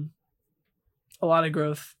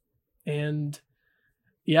 And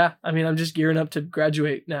yeah, I mean, I'm just gearing up to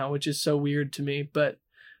graduate now, which is so weird to me, but,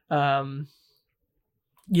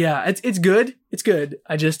 yeah, it's good. It's good.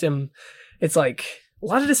 I just it's like a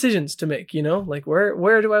lot of decisions to make, like where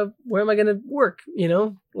am I going to work?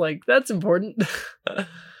 Like that's important.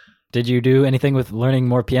 Did you do anything with learning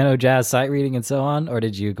more piano, jazz, sight reading, and so on? Or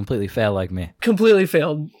did you completely fail like me? Completely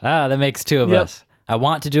failed. That makes two of us. I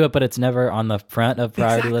want to do it, but it's never on the front of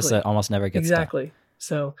priority lists. It almost never gets done.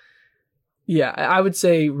 So yeah, I would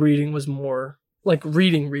say reading was more like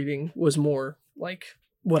reading was more like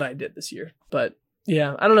what I did this year. But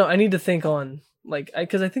yeah, I don't know. I need to think on like,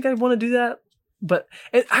 cause I think I want to do that, but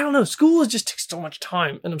I don't know. School just takes so much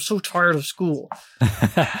time and I'm so tired of school.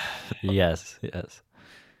 Yes.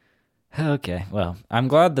 Okay, well, I'm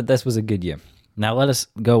glad that this was a good year. Now let us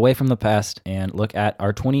go away from the past and look at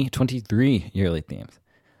our 2023 yearly themes.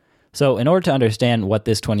 So in order to understand what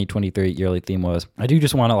this 2023 yearly theme was, I do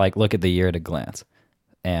just want to look at the year at a glance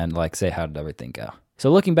and say, how did everything go? So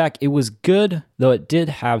looking back, it was good, though it did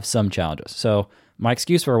have some challenges. So my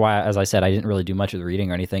excuse for why, as I said, I didn't really do much of the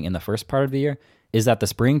reading or anything in the first part of the year is that the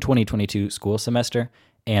spring 2022 school semester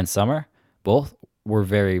and summer both were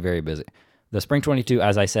very, very busy. The spring 22,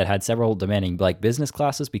 as I said, had several demanding business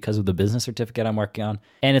classes because of the business certificate I'm working on.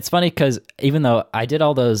 And it's funny because even though I did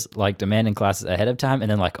all those demanding classes ahead of time,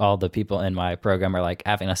 and then all the people in my program are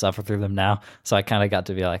having to suffer through them now. So I kind of got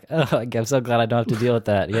to be I'm so glad I don't have to deal with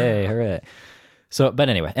that. Yay, hooray. So, but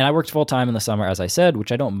anyway, and I worked full time in the summer, as I said,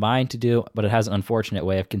 which I don't mind to do, but it has an unfortunate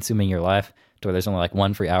way of consuming your life to where there's only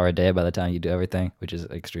 1 free hour a day by the time you do everything, which is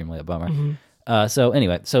extremely a bummer. Mm-hmm. So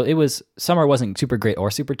summer wasn't super great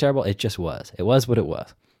or super terrible. It just was. It was what it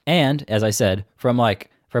was. And as I said, for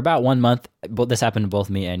about 1 month, this happened to both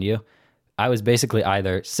me and you, I was basically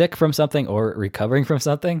either sick from something or recovering from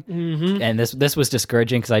something. Mm-hmm. And this was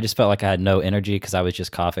discouraging because I just felt like I had no energy because I was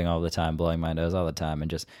just coughing all the time, blowing my nose all the time, and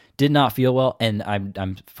just did not feel well. And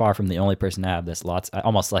I'm far from the only person to have this.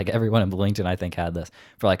 Almost everyone in Bloomington, I think, had this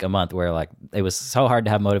for a month where it was so hard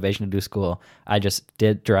to have motivation to do school. I just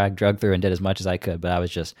drug through and did as much as I could, but I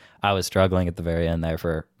was struggling at the very end there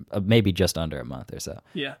for maybe just under a month or so.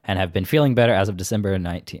 Yeah. And have been feeling better as of December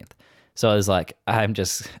 19th. So I was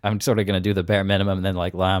I'm sort of going to do the bare minimum and then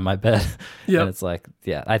lie on my bed. Yep. And it's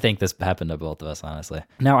I think this happened to both of us, honestly.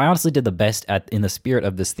 Now, I honestly did the best in the spirit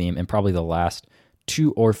of this theme in probably the last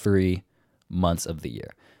 2 or 3 months of the year,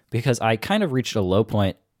 because I kind of reached a low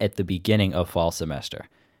point at the beginning of fall semester.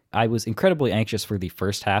 I was incredibly anxious for the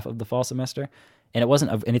first half of the fall semester, And it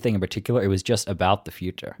wasn't of anything in particular. It was just about the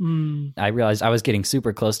future. I realized I was getting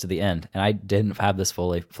super close to the end, and I didn't have this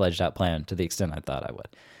fully fledged out plan to the extent I thought I would.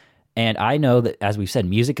 And I know that, as we've said,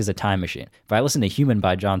 music is a time machine. If I listen to Human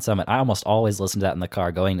by John Summit, I almost always listen to that in the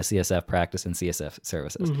car going to CSF practice and CSF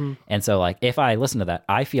services. And so, like, if I listen to that,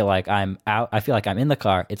 I feel like I'm out. I feel like I'm in the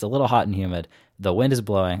car. It's a little hot and humid. The wind is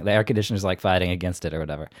blowing. The air conditioner's like fighting against it or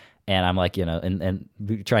whatever. And I'm like, and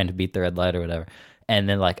trying to beat the red light or whatever. And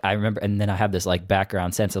then like I remember, and then I have this like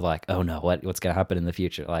background sense of like, oh no, what's gonna happen in the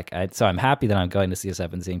future? Like, so I'm happy that I'm going to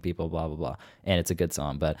CSF and seeing people, blah blah blah, and it's a good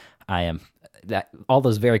song. But I am that all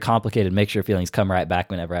those very complicated mixture feelings come right back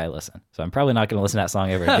whenever I listen. So I'm probably not going to listen to that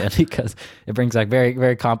song ever again because it brings back very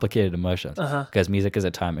very complicated emotions. Because music is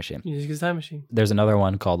a time machine. Music is a time machine. There's another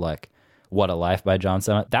one called like What a Life by John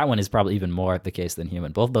Summit. That one is probably even more the case than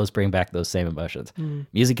Human. Both of those bring back those same emotions.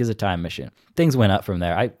 Music is a time machine. Things went up from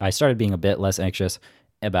there. I started being a bit less anxious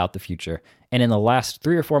about the future. And in the last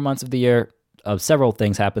 3 or 4 months of the year, several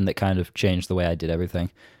things happened that kind of changed the way I did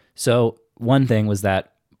everything. So one thing was that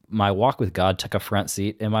my walk with God took a front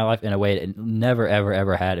seat in my life in a way it never, ever,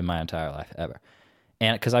 ever had in my entire life, ever.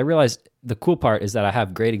 And because I realized the cool part is that I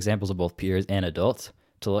have great examples of both peers and adults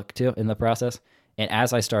to look to in the process. And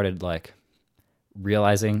as I started like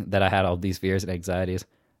realizing that I had all these fears and anxieties,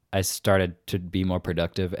 I started to be more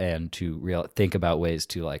productive and to think about ways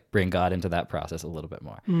to like bring God into that process a little bit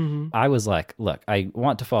more. I was like, look, I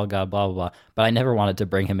want to follow God, blah, blah, blah, but I never wanted to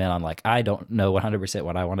bring him in on like, I don't know 100%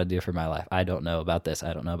 what I want to do for my life. I don't know about this.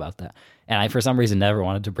 I don't know about that. And I, for some reason, never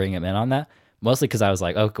wanted to bring him in on that, mostly because I was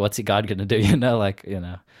like, oh, what's God going to do?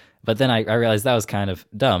 But then I realized that was kind of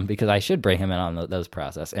dumb because I should bring him in on those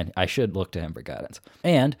process and I should look to him for guidance.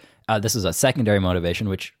 And this is a secondary motivation,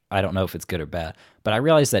 which I don't know if it's good or bad, but I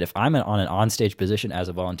realized that if I'm on an onstage position as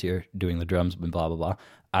a volunteer doing the drums and blah, blah, blah,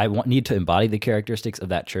 I need to embody the characteristics of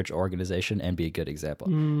that church organization and be a good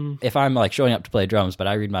example. If I'm like showing up to play drums, but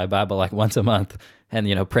I read my Bible like once a month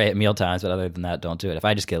and, pray at meal times, but other than that, don't do it. If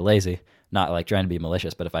I just get lazy, not like trying to be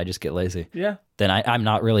malicious, but if I just get lazy, then I'm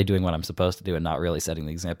not really doing what I'm supposed to do and not really setting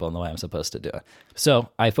the example in the way I'm supposed to do it. So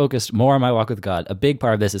I focused more on my walk with God. A big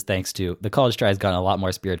part of this is thanks to the college try has gotten a lot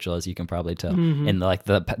more spiritual, as you can probably tell, in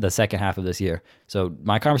the second half of this year. So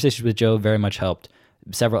my conversations with Joe very much helped.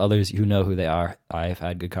 Several others who know who they are, I've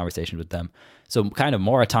had good conversations with them. So kind of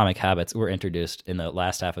more atomic habits were introduced in the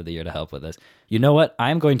last half of the year to help with this. You know what?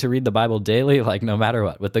 I'm going to read the Bible daily, like no matter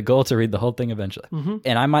what, with the goal to read the whole thing eventually.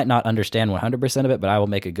 And I might not understand 100% of it, but I will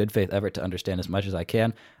make a good faith effort to understand as much as I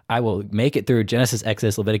can. I will make it through Genesis,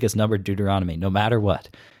 Exodus, Leviticus, Number, Deuteronomy, no matter what.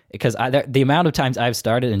 Because the amount of times I've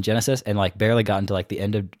started in Genesis and like barely gotten to like the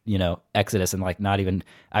end of Exodus and like not even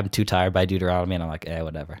I'm too tired by Deuteronomy and I'm like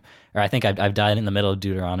whatever, or I think I've died in the middle of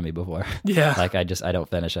Deuteronomy before. Like I don't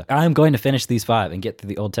finish it. I'm going to finish these 5 and get through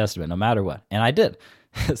the Old Testament no matter what, and I did.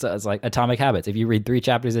 So it's like atomic habits. If you read 3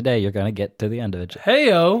 chapters a day, you're going to get to the end of it.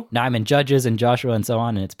 Heyo. Now I'm in Judges and Joshua and so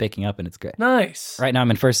on, and it's picking up and it's great. Nice. Right now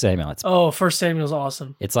I'm in 1 Samuel. First Samuel's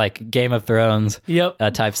awesome. It's like Game of Thrones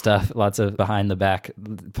type stuff. Lots of behind the back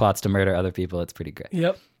plots to murder other people. It's pretty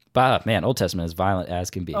great. But man, Old Testament is violent as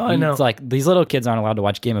can be. I know. It's like these little kids aren't allowed to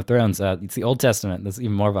watch Game of Thrones. It's the Old Testament that's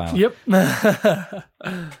even more violent.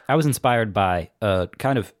 I was inspired by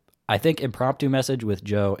kind of, I think, impromptu message with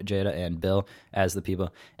Joe, Jada, and Bill as the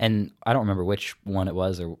people. And I don't remember which one it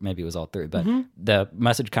was, or maybe it was all 3, but the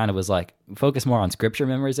message kind of was like, focus more on scripture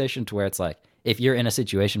memorization, to where it's like, if you're in a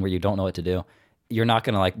situation where you don't know what to do, you're not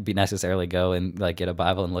going to like be necessarily go and like get a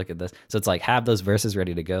Bible and look at this. So it's like, have those verses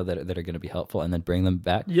ready to go that are going to be helpful and then bring them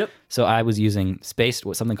back. So I was using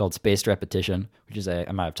something called spaced repetition, which is I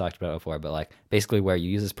might have talked about it before, but like basically where you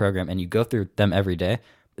use this program and you go through them every day.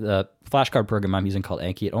 The flashcard program I'm using called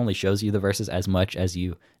Anki, it only shows you the verses as much as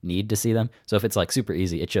you need to see them. So if it's like super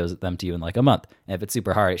easy, it shows them to you in like a month. And if it's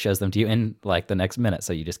super hard, it shows them to you in like the next minute.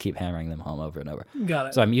 So you just keep hammering them home over and over. Got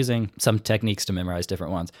it. So I'm using some techniques to memorize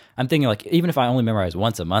different ones. I'm thinking like, even if I only memorize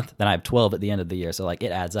once a month, then I have 12 at the end of the year. So like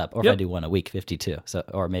it adds up. Or if I do one a week, 52. So,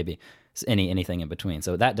 or maybe anything in between.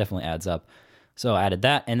 So that definitely adds up. So I added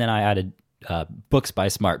that. And then I added books by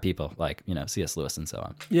smart people like, C.S. Lewis and so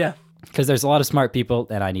on. Because there's a lot of smart people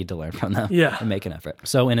and I need to learn from them and make an effort.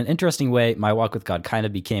 So in an interesting way, my walk with God kind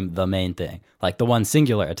of became the main thing, like the one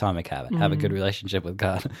singular atomic habit, have a good relationship with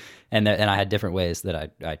God. And I had different ways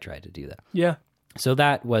that I tried to do that. So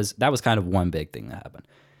that was kind of one big thing that happened.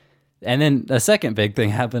 And then the second big thing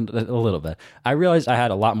happened a little bit. I realized I had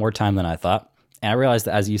a lot more time than I thought. And I realized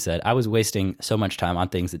that, as you said, I was wasting so much time on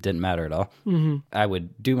things that didn't matter at all. I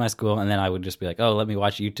would do my school, and then I would just be like, oh, let me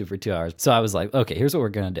watch YouTube for 2 hours. So I was like, okay, here's what we're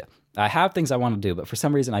going to do. I have things I want to do, but for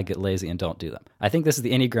some reason I get lazy and don't do them. I think this is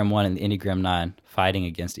the Enneagram 1 and the Enneagram 9 fighting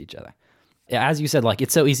against each other. as you said, like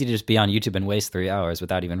it's so easy to just be on YouTube and waste 3 hours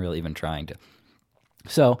without even trying to.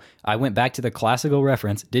 So I went back to the classical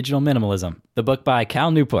reference, Digital Minimalism, the book by Cal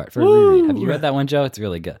Newport for a reread. Have you read that one, Joe? It's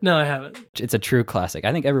really good. No, I haven't. It's a true classic.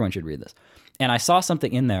 I think everyone should read this. And I saw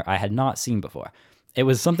something in there I had not seen before. It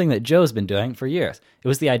was something that Joe's been doing for years. It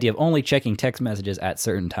was the idea of only checking text messages at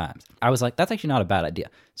certain times. I was like, that's actually not a bad idea.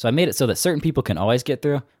 So I made it so that certain people can always get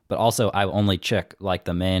through, but also I will only check like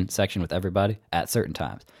the main section with everybody at certain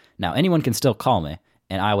times. Now, anyone can still call me,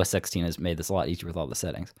 and iOS 16 has made this a lot easier with all the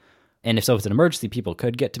settings. And if it's an emergency, people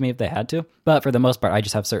could get to me if they had to. But for the most part, I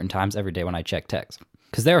just have certain times every day when I check text.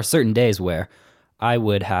 Because there are certain days where I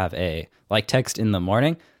would have a text in the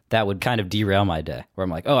morning that would kind of derail my day. Where I'm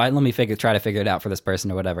like, oh, let me try to figure it out for this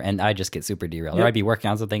person or whatever. And I just get super derailed. Yep. Or I'd be working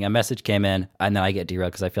on something, a message came in, and then I get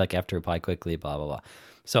derailed because I feel like I have to reply quickly, blah, blah, blah.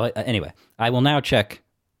 So anyway, I will now check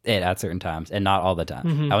it at certain times and not all the time.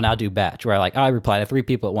 Mm-hmm. I will now do batch where I reply to 3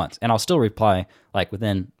 people at once, and I'll still reply like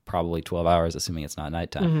within probably 12 hours, assuming it's not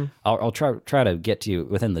nighttime. Mm-hmm. I'll try to get to you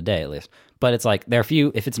within the day at least. But it's like there are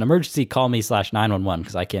few. If it's an emergency, call me /911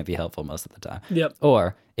 because I can't be helpful most of the time. Yep.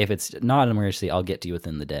 Or if it's not an emergency, I'll get to you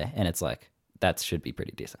within the day, and it's like that should be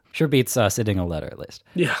pretty decent. Sure beats sending a letter at least.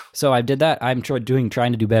 Yeah. So I did that. I'm trying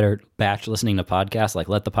to do better batch listening to podcasts, like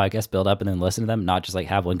let the podcast build up and then listen to them, not just like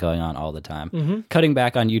have one going on all the time. Mm-hmm. Cutting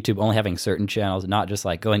back on YouTube, only having certain channels, not just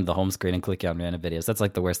like going to the home screen and clicking on random videos. That's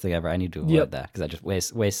like the worst thing ever. I need to avoid that because I just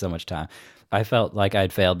waste so much time. I felt like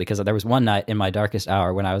I'd failed because there was one night in my darkest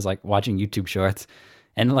hour when I was like watching YouTube shorts.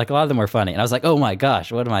 And like a lot of them were funny. And I was like, oh my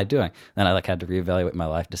gosh, what am I doing? Then I had to reevaluate my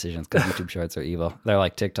life decisions because YouTube shorts are evil. They're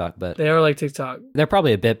like TikTok, but they are like TikTok. They're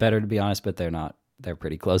probably a bit better to be honest, but they're not. They're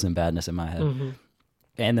pretty close in badness in my head. Mm-hmm.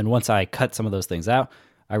 And then once I cut some of those things out,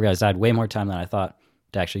 I realized I had way more time than I thought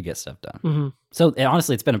to actually get stuff done. Mm-hmm. So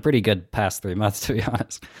honestly, it's been a pretty good past 3 months, to be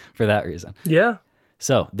honest, for that reason. Yeah.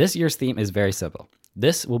 So this year's theme is very simple.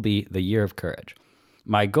 This will be the year of courage.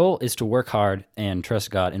 My goal is to work hard and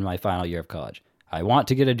trust God in my final year of college. I want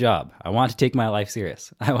to get a job. I want to take my life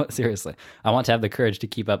seriously. I want to have the courage to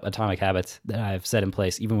keep up atomic habits that I've set in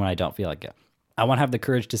place even when I don't feel like it. I want to have the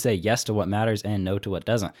courage to say yes to what matters and no to what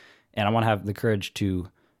doesn't. And I want to have the courage to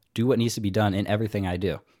do what needs to be done in everything I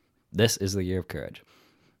do. This is the year of courage.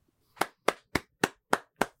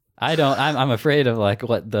 I'm afraid of like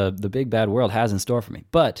what the big bad world has in store for me.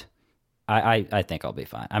 But I think I'll be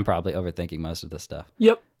fine. I'm probably overthinking most of this stuff.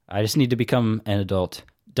 Yep. I just need to become an adult.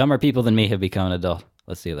 Dumber people than me have become an adult.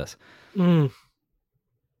 Let's do this.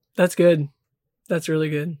 That's good. That's really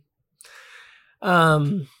good.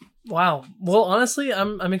 Wow. Well, honestly,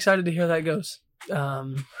 I'm excited to hear how that goes.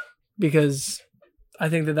 Because I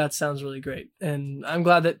think that sounds really great. And I'm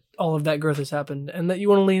glad that all of that growth has happened and that you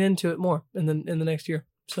want to lean into it more in the next year.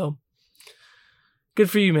 So good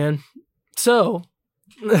for you, man. So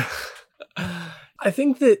I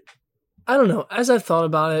think that, I don't know, as I've thought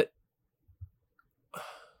about it,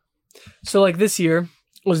 so like this year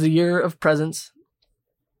was the year of presents,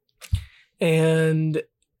 and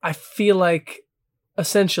I feel like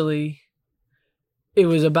essentially it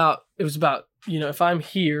was about, if I'm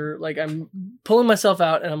here, like I'm pulling myself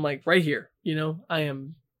out and I'm like right here, I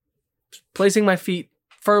am placing my feet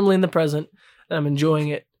firmly in the present and I'm enjoying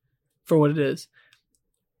it for what it is.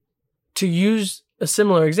 To use a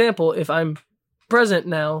similar example, if I'm present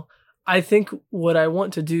now, I think what I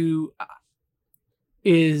want to do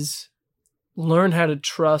is learn how to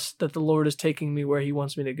trust that the Lord is taking me where he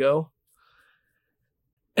wants me to go.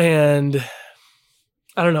 And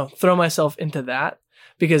I don't know, throw myself into that,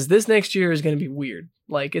 because this next year is going to be weird.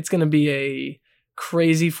 Like it's going to be a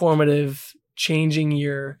crazy formative changing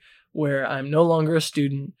year where I'm no longer a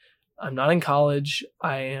student. I'm not in college.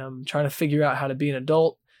 I am trying to figure out how to be an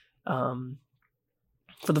adult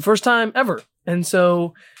for the first time ever. And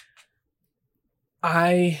so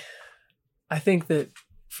I think that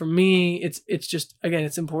for me, it's just, again,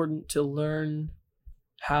 it's important to learn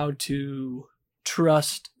how to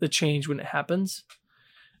trust the change when it happens.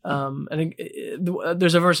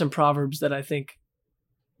 There's a verse in Proverbs that I think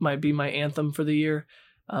might be my anthem for the year.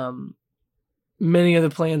 Many are the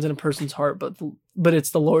plans in a person's heart, but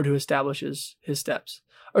it's the Lord who establishes his steps,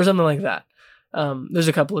 or something like that. There's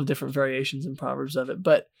a couple of different variations in Proverbs of it,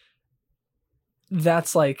 but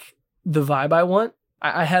that's like the vibe I want.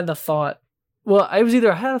 I had the thought, well, I was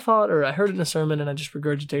either I had a thought or I heard it in a sermon and I just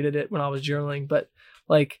regurgitated it when I was journaling. But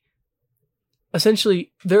like,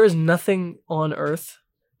 essentially, there is nothing on earth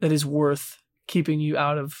that is worth keeping you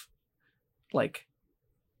out of like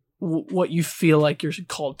what you feel like you're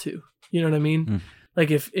called to. You know what I mean? Mm.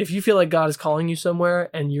 Like if you feel like God is calling you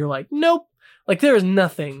somewhere and you're like, nope, like there is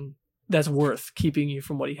nothing that's worth keeping you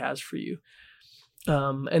from what he has for you.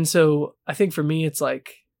 And so I think for me, it's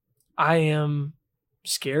like, I am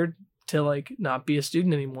scared to like not be a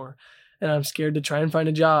student anymore. And I'm scared to try and find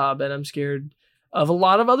a job. And I'm scared of a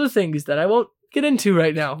lot of other things that I won't get into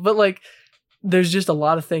right now. But like, there's just a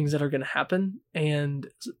lot of things that are going to happen. And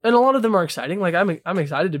a lot of them are exciting. Like I'm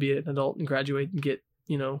excited to be an adult and graduate and get,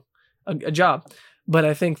 a job. But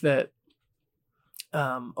I think that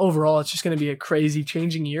overall, it's just going to be a crazy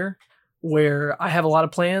changing year where I have a lot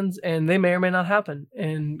of plans and they may or may not happen.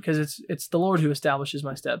 And because it's the Lord who establishes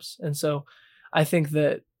my steps. And so I think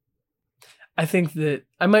that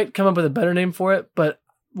I might come up with a better name for it, but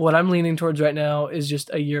what I'm leaning towards right now is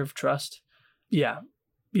just a year of trust. Yeah.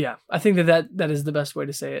 I think that is the best way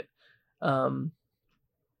to say it.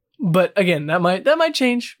 But again, that might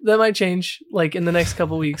change. That might change like in the next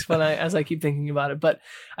couple weeks as I keep thinking about it. But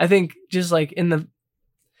I think just like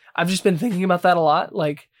I've just been thinking about that a lot.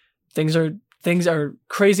 Like things are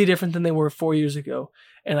crazy different than they were 4 years ago.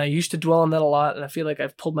 And I used to dwell on that a lot. And I feel like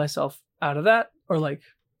I've pulled myself out of that, or like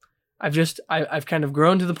I've kind of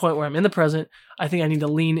grown to the point where I'm in the present. I think I need to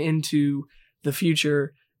lean into the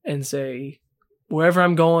future and say, wherever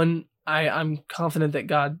I'm going, I'm confident that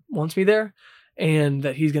God wants me there and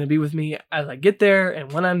that he's going to be with me as I get there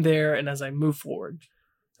and when I'm there and as I move forward.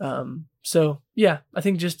 So yeah, I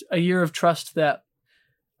think just a year of trust that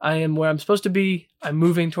I am where I'm supposed to be. I'm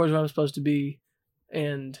moving towards where I'm supposed to be,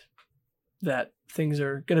 and that things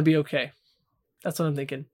are going to be okay. That's what I'm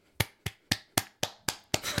thinking.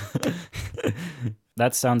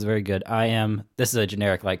 That sounds very good. This is a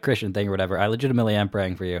generic like Christian thing or whatever. I legitimately am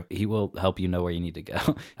praying for you. He will help you know where you need to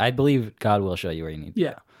go. I believe God will show you where you need to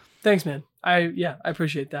go. Thanks, man. I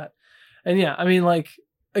appreciate that. And yeah, I mean, like,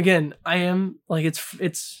 again, I am like,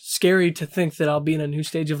 it's scary to think that I'll be in a new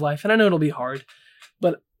stage of life, and I know it'll be hard,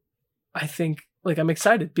 but I think like I'm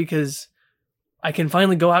excited because I can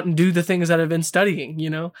finally go out and do the things that I've been studying,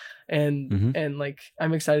 and like,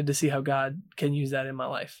 I'm excited to see how God can use that in my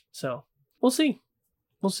life. So we'll see.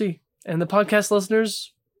 And the podcast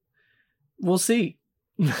listeners, we'll see.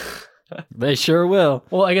 They sure will.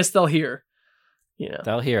 Well, I guess they'll hear.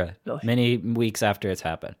 They'll hear it many weeks after it's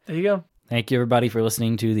happened. There you go. Thank you, everybody, for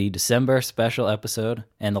listening to the December special episode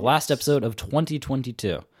and the last episode of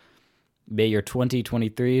 2022. May your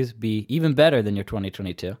 2023s be even better than your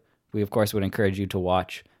 2022. We, of course, would encourage you to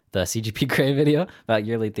watch the CGP Grey video about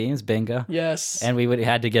yearly themes. Bingo. Yes. And we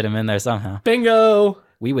had to get him in there somehow. Bingo.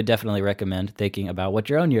 We would definitely recommend thinking about what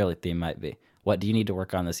your own yearly theme might be. What do you need to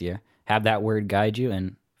work on this year? Have that word guide you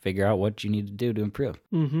and figure out what you need to do to improve.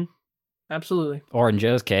 Mm-hmm. Absolutely. Or in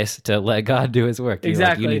Joe's case, to let God do his work.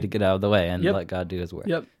 Exactly. You need to get out of the way and let God do his work.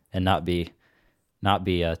 Yep. And not be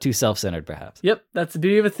too self-centered, perhaps. Yep. That's the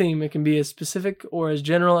beauty of a theme. It can be as specific or as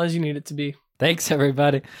general as you need it to be. Thanks,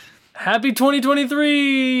 everybody. Happy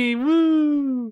 2023! Woo!